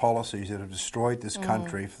rationalist policies that have destroyed this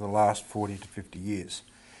country for the last 40 to 50 years.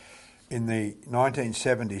 In the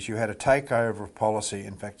 1970s, you had a takeover of policy,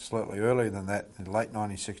 in fact slightly earlier than that, in the late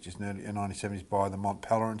 1960s and early 1970s, by the Mont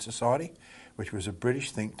Pelerin Society, which was a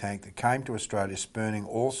British think tank that came to Australia spurning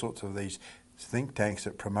all sorts of these think tanks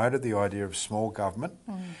that promoted the idea of small government,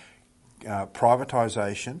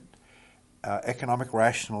 privatisation, economic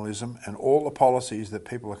rationalism, and all the policies that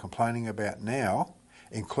people are complaining about now,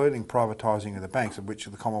 including privatising of the banks, of which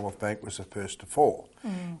the Commonwealth Bank was the first to fall.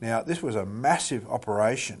 Now, this was a massive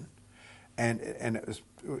operation, and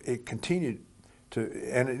it continued to,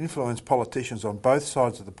 and it influenced politicians on both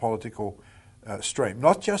sides of the political stream,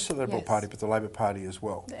 not just the Liberal Party, but the Labor Party as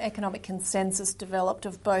well. The economic consensus developed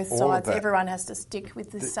of both sides. Everyone has to stick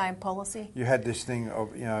with the same policy. You had this thing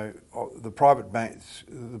of, the private banks.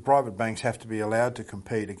 The private banks have to be allowed to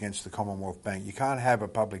compete against the Commonwealth Bank. You can't have a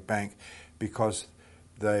public bank because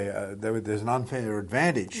there's an unfair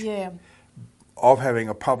advantage of having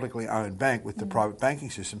a publicly owned bank with the private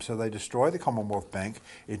banking system. So they destroyed the Commonwealth Bank.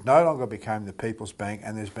 It no longer became the People's Bank,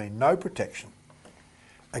 and there's been no protection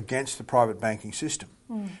against the private banking system.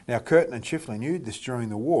 Now, Curtin and Chifley knew this during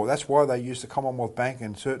the war. That's why they used the Commonwealth Bank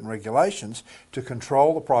and certain regulations to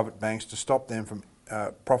control the private banks, to stop them from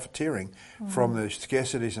profiteering from the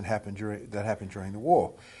scarcities that happened during the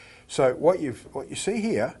war. So what you see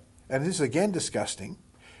here, and this is again disgusting,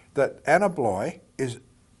 that Anna Bligh is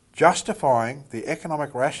justifying the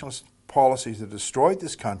economic rationalist policies that destroyed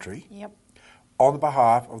this country on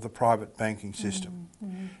behalf of the private banking system.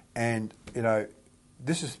 And,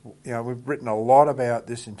 this is, we've written a lot about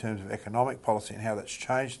this in terms of economic policy and how that's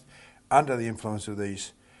changed under the influence of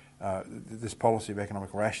this policy of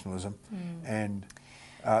economic rationalism. And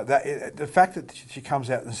the fact that she comes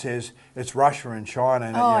out and says it's Russia and China,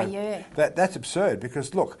 and, that's absurd,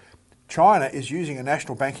 because look, China is using a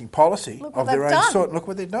national banking policy of their own sort. Look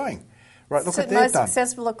what they're doing. Right, look what they've done. It's the most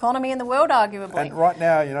successful economy in the world, arguably. And right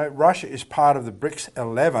now, Russia is part of the BRICS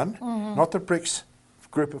 11, not the BRICS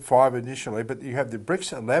group of 5 initially, but you have the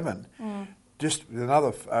BRICS 11, just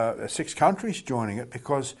another 6 countries joining it,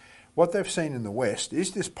 because what they've seen in the West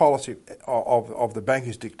is this policy of the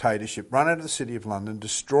bankers' dictatorship run out of the City of London,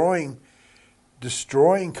 destroying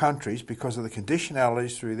countries because of the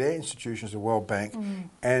conditionalities through their institutions, the World Bank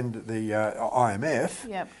and the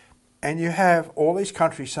IMF. And you have all these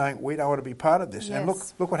countries saying, we don't want to be part of this. And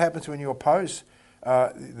look what happens when you oppose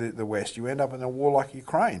the West. You end up in a war like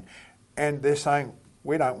Ukraine. And they're saying,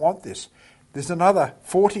 we don't want this. There's another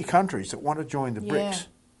 40 countries that want to join the BRICS.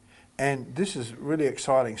 And this is really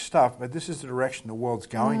exciting stuff, but this is the direction the world's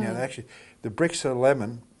going now. Actually, the BRICS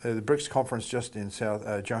 11, the BRICS conference just in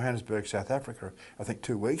Johannesburg, South Africa, I think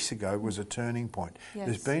 2 weeks ago, was a turning point.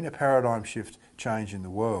 There's been a paradigm shift change in the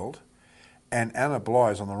world, and Anna Bligh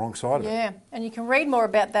is on the wrong side of it. Yeah, and you can read more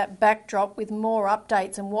about that backdrop with more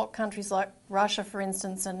updates and what countries like Russia, for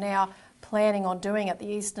instance, are now planning on doing at the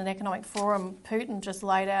Eastern Economic Forum. Putin just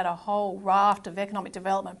laid out a whole raft of economic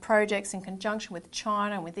development projects in conjunction with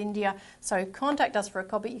China and with India. So contact us for a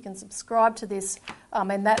copy. You can subscribe to this,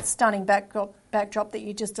 and that stunning backdrop that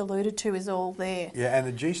you just alluded to is all there. Yeah, and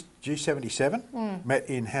the G77 met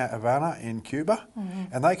in Havana in Cuba,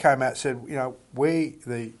 and they came out and said, we,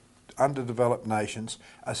 the underdeveloped nations,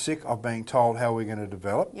 are sick of being told how we're going to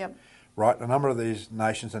develop. Right, a number of these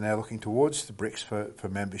nations are now looking towards the BRICS for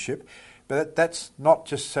membership. But that's not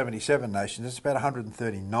just 77 nations, it's about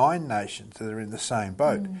 139 nations that are in the same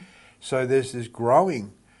boat. So there's this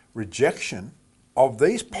growing rejection of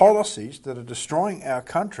these policies that are destroying our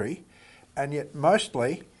country, and yet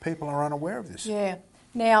mostly people are unaware of this. Yeah.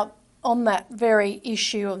 Now, on that very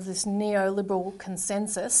issue of this neoliberal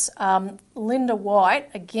consensus, Linda White,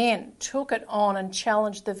 again, took it on and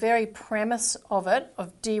challenged the very premise of it,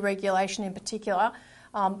 of deregulation in particular,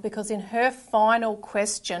 because in her final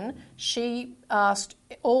question, she asked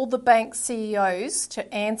all the bank CEOs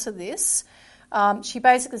to answer this. She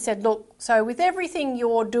basically said, look, so with everything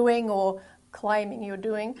you're doing or claiming you're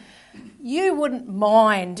doing, you wouldn't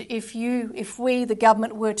mind if we, the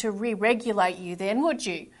government, were to re-regulate you then, would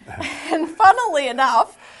you? And funnily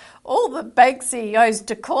enough, all the bank CEOs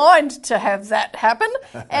declined to have that happen,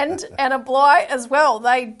 and Bligh as well.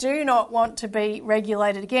 They do not want to be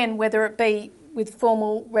regulated again, whether it be with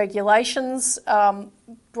formal regulations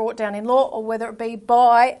brought down in law or whether it be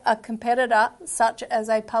by a competitor such as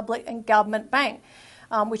a public and government bank,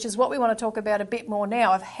 which is what we want to talk about a bit more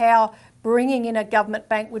now, of how bringing in a government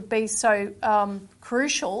bank would be so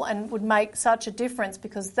crucial and would make such a difference,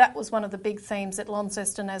 because that was one of the big themes at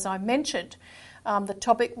Launceston, as I mentioned. The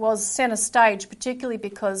topic was centre stage, particularly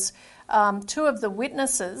because two of the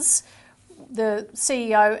witnesses, the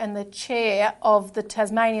CEO and the chair of the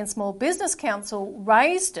Tasmanian Small Business Council,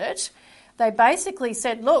 raised it. They basically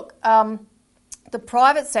said, look, the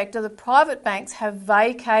private sector, the private banks have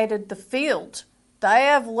vacated the field. They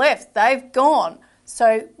have left, they've gone.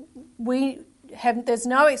 So there's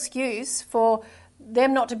no excuse for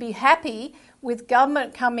them not to be happy with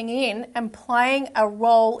government coming in and playing a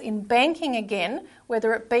role in banking again,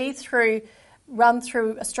 whether it be run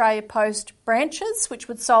through Australia Post branches, which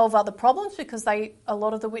would solve other problems, because a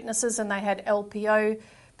lot of the witnesses, and they had LPO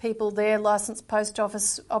people there, licensed post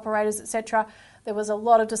office operators, etc. There was a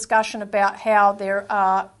lot of discussion about how there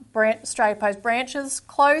are Australia Post branches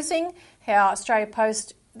closing, how Australia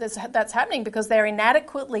Post, that's happening because they're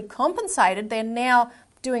inadequately compensated. They're now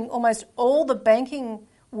doing almost all the banking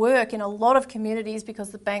work in a lot of communities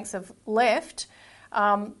because the banks have left.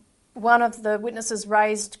 One of the witnesses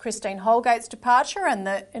raised Christine Holgate's departure and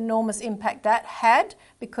the enormous impact that had,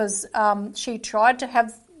 because she tried to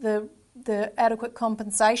have the adequate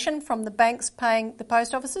compensation from the banks paying the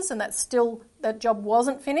post offices, and that job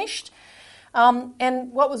wasn't finished.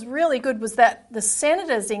 And what was really good was that the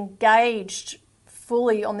senators engaged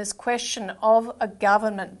fully on this question of a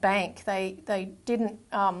government bank. They didn't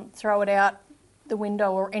throw it out the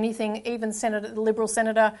window or anything. Even the Liberal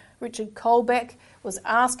Senator Richard Colbeck was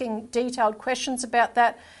asking detailed questions about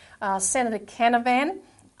that. Senator Canavan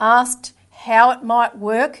asked how it might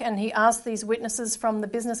work, and he asked these witnesses from the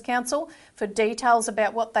Business Council for details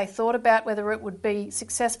about what they thought about whether it would be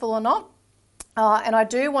successful or not. And I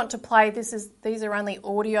do want to play, these are only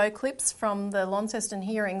audio clips from the Launceston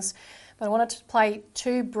hearings, but I wanted to play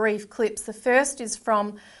two brief clips. The first is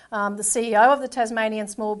from the CEO of the Tasmanian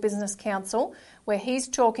Small Business Council, where he's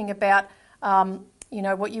talking about,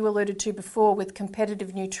 what you alluded to before with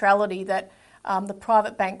competitive neutrality, that the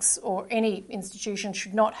private banks or any institution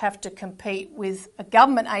should not have to compete with a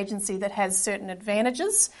government agency that has certain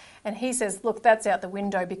advantages. And he says, look, that's out the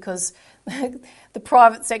window because the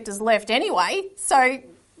private sector's left anyway. So,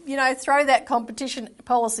 throw that competition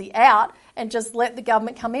policy out and just let the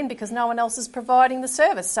government come in because no one else is providing the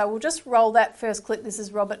service. So we'll just roll that first clip. This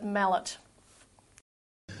is Robert Mallett.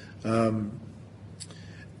 How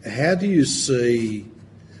do you see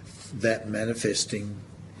that manifesting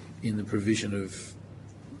in the provision of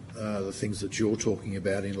the things that you're talking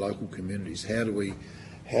about in local communities? How do we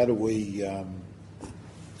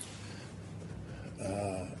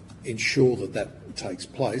ensure that takes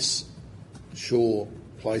place? Sure,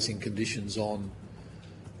 placing conditions on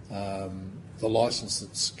the licence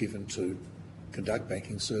that's given to conduct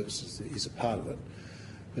banking services is a part of it,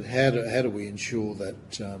 but how do we ensure that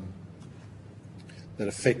that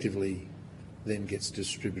effectively then gets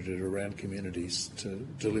distributed around communities to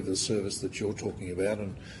deliver the service that you're talking about,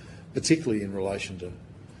 and particularly in relation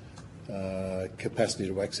to capacity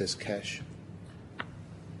to access cash?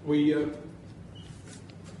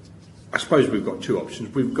 I suppose we've got two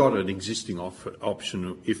options. We've got an existing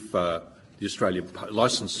option if the Australia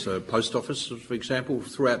licensed post offices, for example,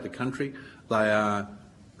 throughout the country, they are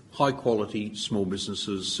high-quality small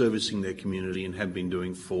businesses servicing their community and have been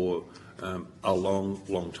doing for a long,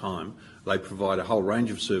 long time. They provide a whole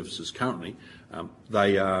range of services currently.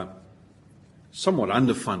 They are somewhat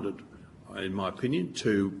underfunded, in my opinion,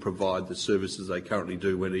 to provide the services they currently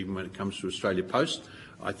do, even when it comes to Australia Post.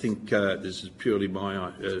 I think this is purely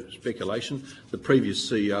my speculation. The previous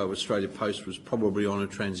CEO of Australia Post was probably on a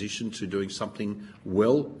transition to doing something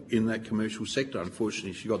well in that commercial sector.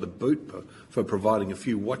 Unfortunately, she got the boot for providing a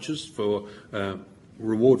few watches for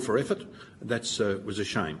reward for effort. That was a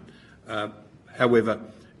shame. However,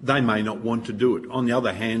 they may not want to do it. On the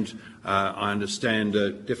other hand, I understand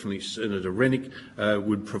definitely Senator Rennick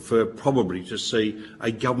would prefer probably to see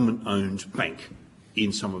a government-owned bank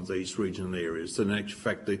in some of these regional areas. In actual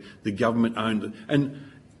fact, the government owned, and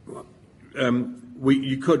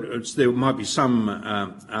there might be some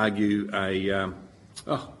argue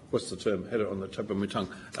what's the term? Had it on the tip of my tongue.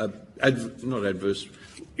 Not adverse,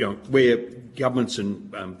 where governments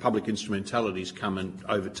and public instrumentalities come and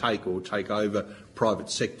overtake or take over private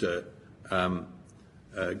sector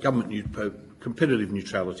competitive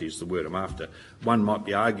neutrality is the word I'm after. One might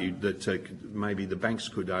be argued that maybe the banks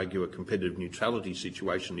could argue a competitive neutrality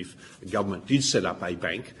situation if the government did set up a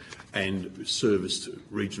bank and serviced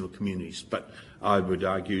regional communities. But I would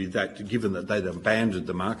argue that given that they'd abandoned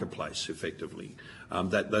the marketplace effectively,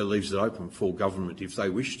 that leaves it open for government, if they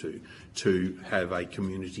wish to have a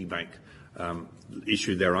community bank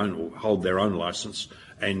issue their own or hold their own licence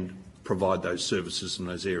and provide those services in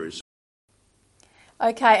those areas.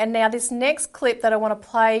 Okay, and now this next clip that I want to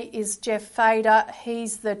play is Jeff Fader.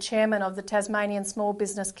 He's the chairman of the Tasmanian Small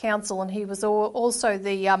Business Council, and he was also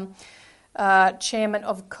the chairman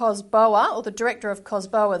of COSBOA, or the director of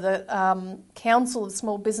COSBOA, the Council of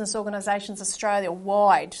Small Business Organisations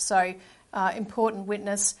Australia-wide. So, important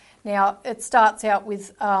witness. Now, it starts out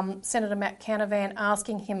with Senator Matt Canavan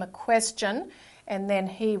asking him a question, and then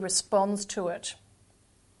he responds to it.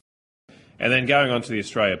 And then going on to the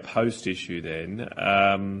Australia Post issue then,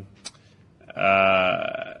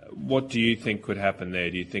 what do you think could happen there?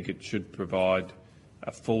 Do you think it should provide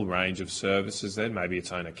a full range of services then, maybe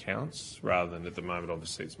its own accounts, rather than at the moment,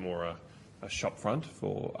 obviously, it's more a shop front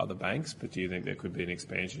for other banks, but do you think there could be an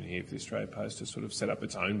expansion here for the Australia Post to sort of set up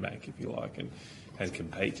its own bank, if you like, and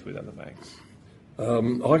compete with other banks?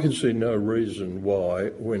 I can see no reason why,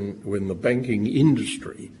 when the banking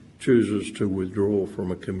industry chooses to withdraw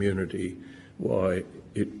from a community, why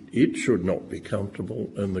it should not be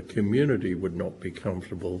comfortable and the community would not be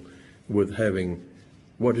comfortable with having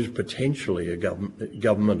what is potentially a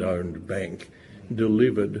government-owned bank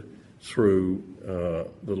delivered through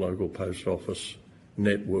the local post office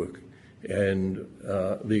network. And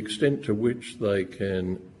the extent to which they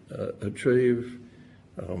can achieve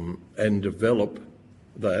and develop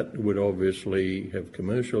that would obviously have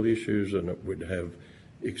commercial issues and it would have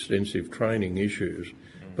extensive training issues.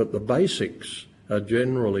 But the basics are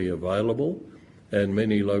generally available, and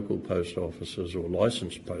many local post offices, or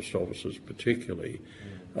licensed post offices particularly,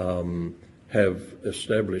 have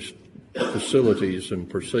established facilities and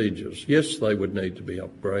procedures. Yes, they would need to be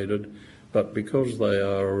upgraded, but because they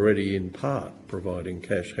are already in part providing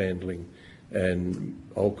cash handling and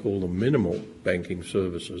I'll call them minimal banking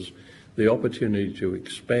services, the opportunity to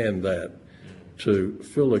expand that to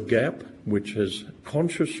fill a gap which has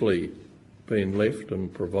consciously been left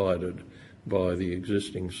and provided by the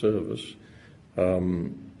existing service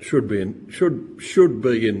should be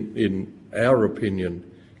in our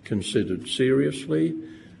opinion considered seriously,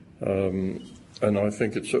 and I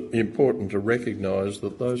think it's important to recognise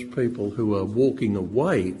that those people who are walking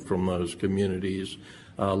away from those communities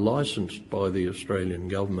are licensed by the Australian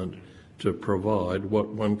government to provide what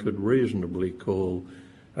one could reasonably call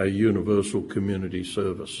a universal community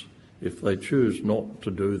service. If they choose not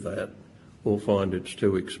to do that or find it's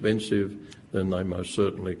too expensive, then they most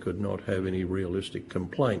certainly could not have any realistic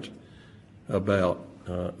complaint about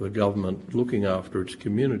the government looking after its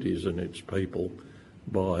communities and its people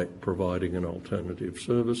by providing an alternative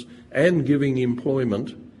service and giving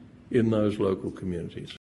employment in those local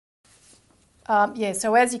communities.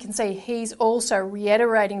 So as you can see, he's also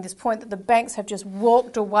reiterating this point that the banks have just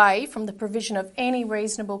walked away from the provision of any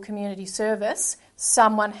reasonable community service.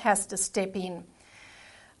 Someone has to step in.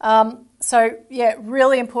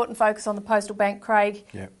 Really important focus on the postal bank, Craig.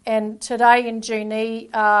 Yep. And today in Junee,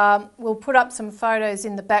 we'll put up some photos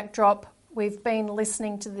in the backdrop. We've been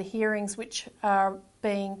listening to the hearings which are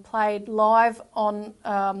being played live on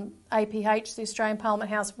APH, the Australian Parliament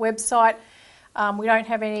House website. We don't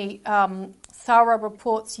have any thorough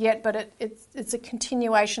reports yet, but it's a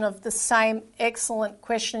continuation of the same excellent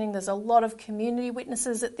questioning. There's a lot of community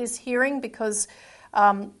witnesses at this hearing because,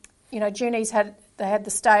 Junee's had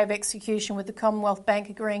the stay of execution with the Commonwealth Bank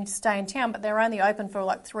agreeing to stay in town, but they're only open for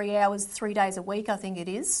like 3 hours, 3 days a week, I think it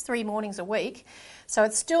is, 3 mornings a week. So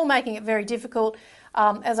it's still making it very difficult.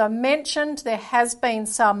 As I mentioned, there has been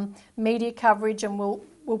some media coverage, and we'll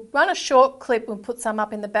run a short clip. We'll put some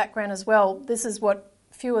up in the background as well. This is what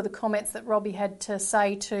a few of the comments that Robbie had to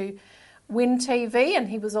say to Win TV, and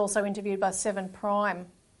he was also interviewed by 7 Prime.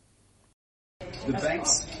 The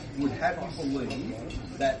banks would have you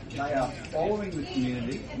believe that they are following the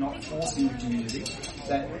community, not forcing the community,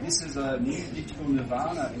 that this is a new digital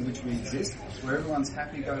nirvana in which we exist, where everyone's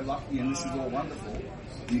happy-go-lucky and this is all wonderful.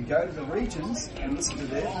 You go to the regions and listen to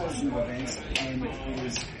their version of events, and it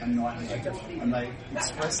is a nightmare. And they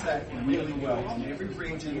express that really well. And every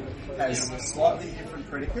region has slightly different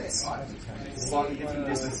predicates, slightly different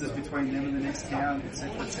distances between them and the next town,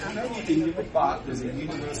 etc., etc. But there's a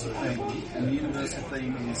universal theme, and the universal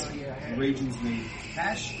theme is regions need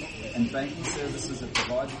cash, and banking services that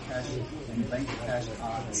provide the cash and bank the cash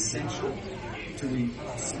are essential to the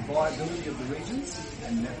survivability of the regions,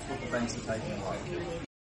 and that's what the banks are taking away.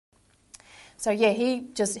 So yeah, he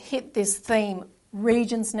just hit this theme.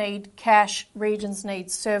 Regions need cash, regions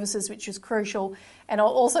need services, which is crucial. And I'll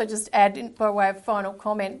also just add, by way of final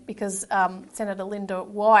comment, because Senator Linda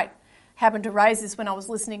White happened to raise this when I was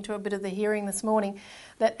listening to a bit of the hearing this morning,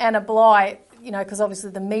 that Anna Bligh, because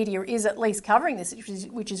obviously the media is at least covering this,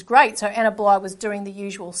 which is great. So Anna Bligh was doing the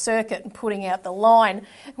usual circuit and putting out the line.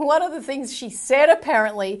 One of the things she said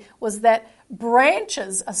apparently was that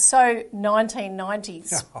branches are so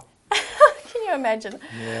 1990s. Can you imagine?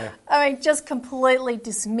 Yeah. I mean, just completely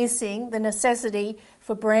dismissing the necessity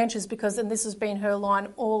for branches because, and this has been her line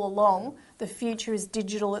all along, the future is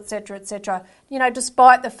digital, etc., etc.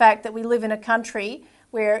 Despite the fact that we live in a country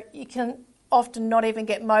where you can often not even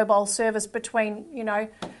get mobile service between,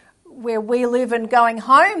 where we live and going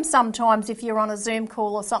home sometimes if you're on a Zoom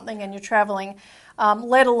call or something and you're travelling,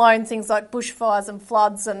 let alone things like bushfires and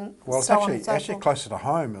floods and so on and so forth. Well, it's actually closer to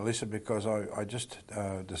home, Alyssa, because I just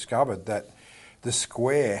discovered that the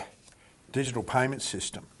Square digital payment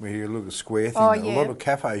system, where you look at the Square thing, a lot of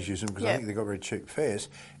cafes use them because I think they've got very cheap fares,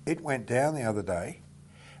 it went down the other day,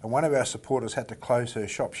 and one of our supporters had to close her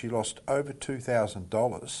shop. She lost over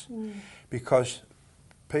 $2,000 because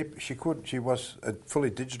she was fully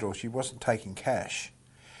digital, she wasn't taking cash.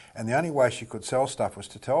 And the only way she could sell stuff was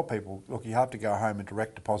to tell people, look, you have to go home and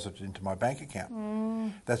direct deposit it into my bank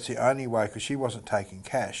account. That's the only way, because she wasn't taking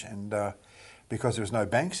cash. And because there was no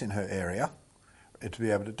banks in her area, to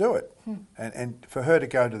be able to do it. And for her to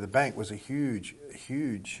go to the bank was a huge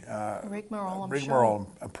rigmarole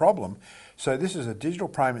and problem. So this is a digital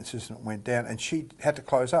payment system that went down, and she had to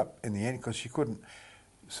close up in the end because she couldn't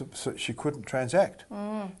transact.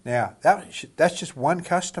 Now, that's just one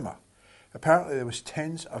customer. Apparently there was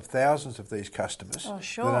tens of thousands of these customers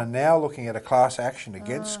that are now looking at a class action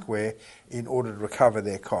against Square in order to recover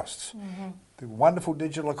their costs. The wonderful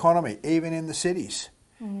digital economy, even in the cities.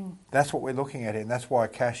 That's what we're looking at here, and that's why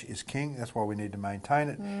cash is king. That's why we need to maintain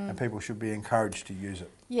it, and people should be encouraged to use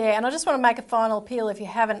it. Yeah, and I just want to make a final appeal. If you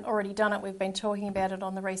haven't already done it, we've been talking about it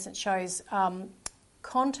on the recent shows.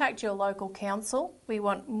 Contact your local council. We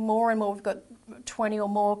want more and more. We've got 20 or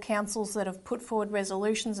more councils that have put forward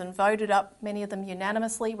resolutions and voted up, many of them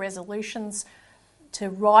unanimously, resolutions to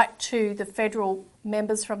write to the federal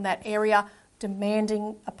members from that area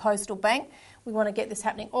demanding a postal bank. We want to get this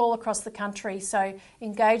happening all across the country, so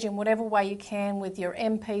engage in whatever way you can with your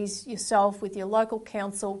MPs, yourself, with your local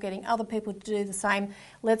council, getting other people to do the same.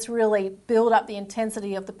 Let's really build up the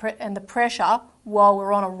intensity of the pressure while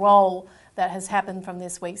we're on a roll that has happened from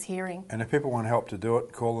this week's hearing. And if people want help to do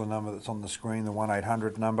it, call the number that's on the screen, the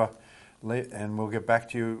 1-800 number, and we'll get back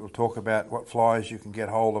to you. We'll talk about what flyers you can get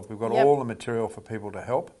hold of. We've got all the material for people to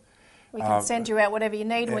help. We can send you out whatever you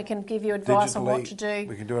need, and we can give you advice on what to do.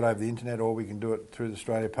 We can do it over the internet, or we can do it through the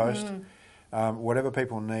Australia Post. Whatever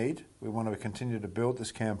people need, we want to continue to build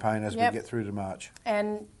this campaign as we get through to March.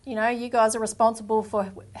 And, you guys are responsible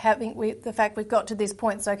for having the fact we've got to this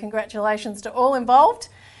point, so congratulations to all involved.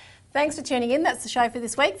 Thanks for tuning in. That's the show for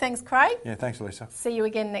this week. Thanks, Craig. Yeah, thanks, Lisa. See you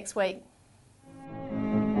again next week.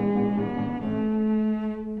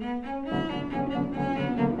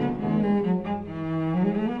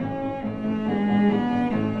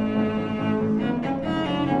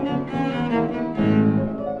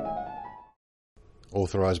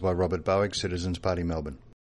 Authorised by Robert Bowick, Citizens Party, Melbourne.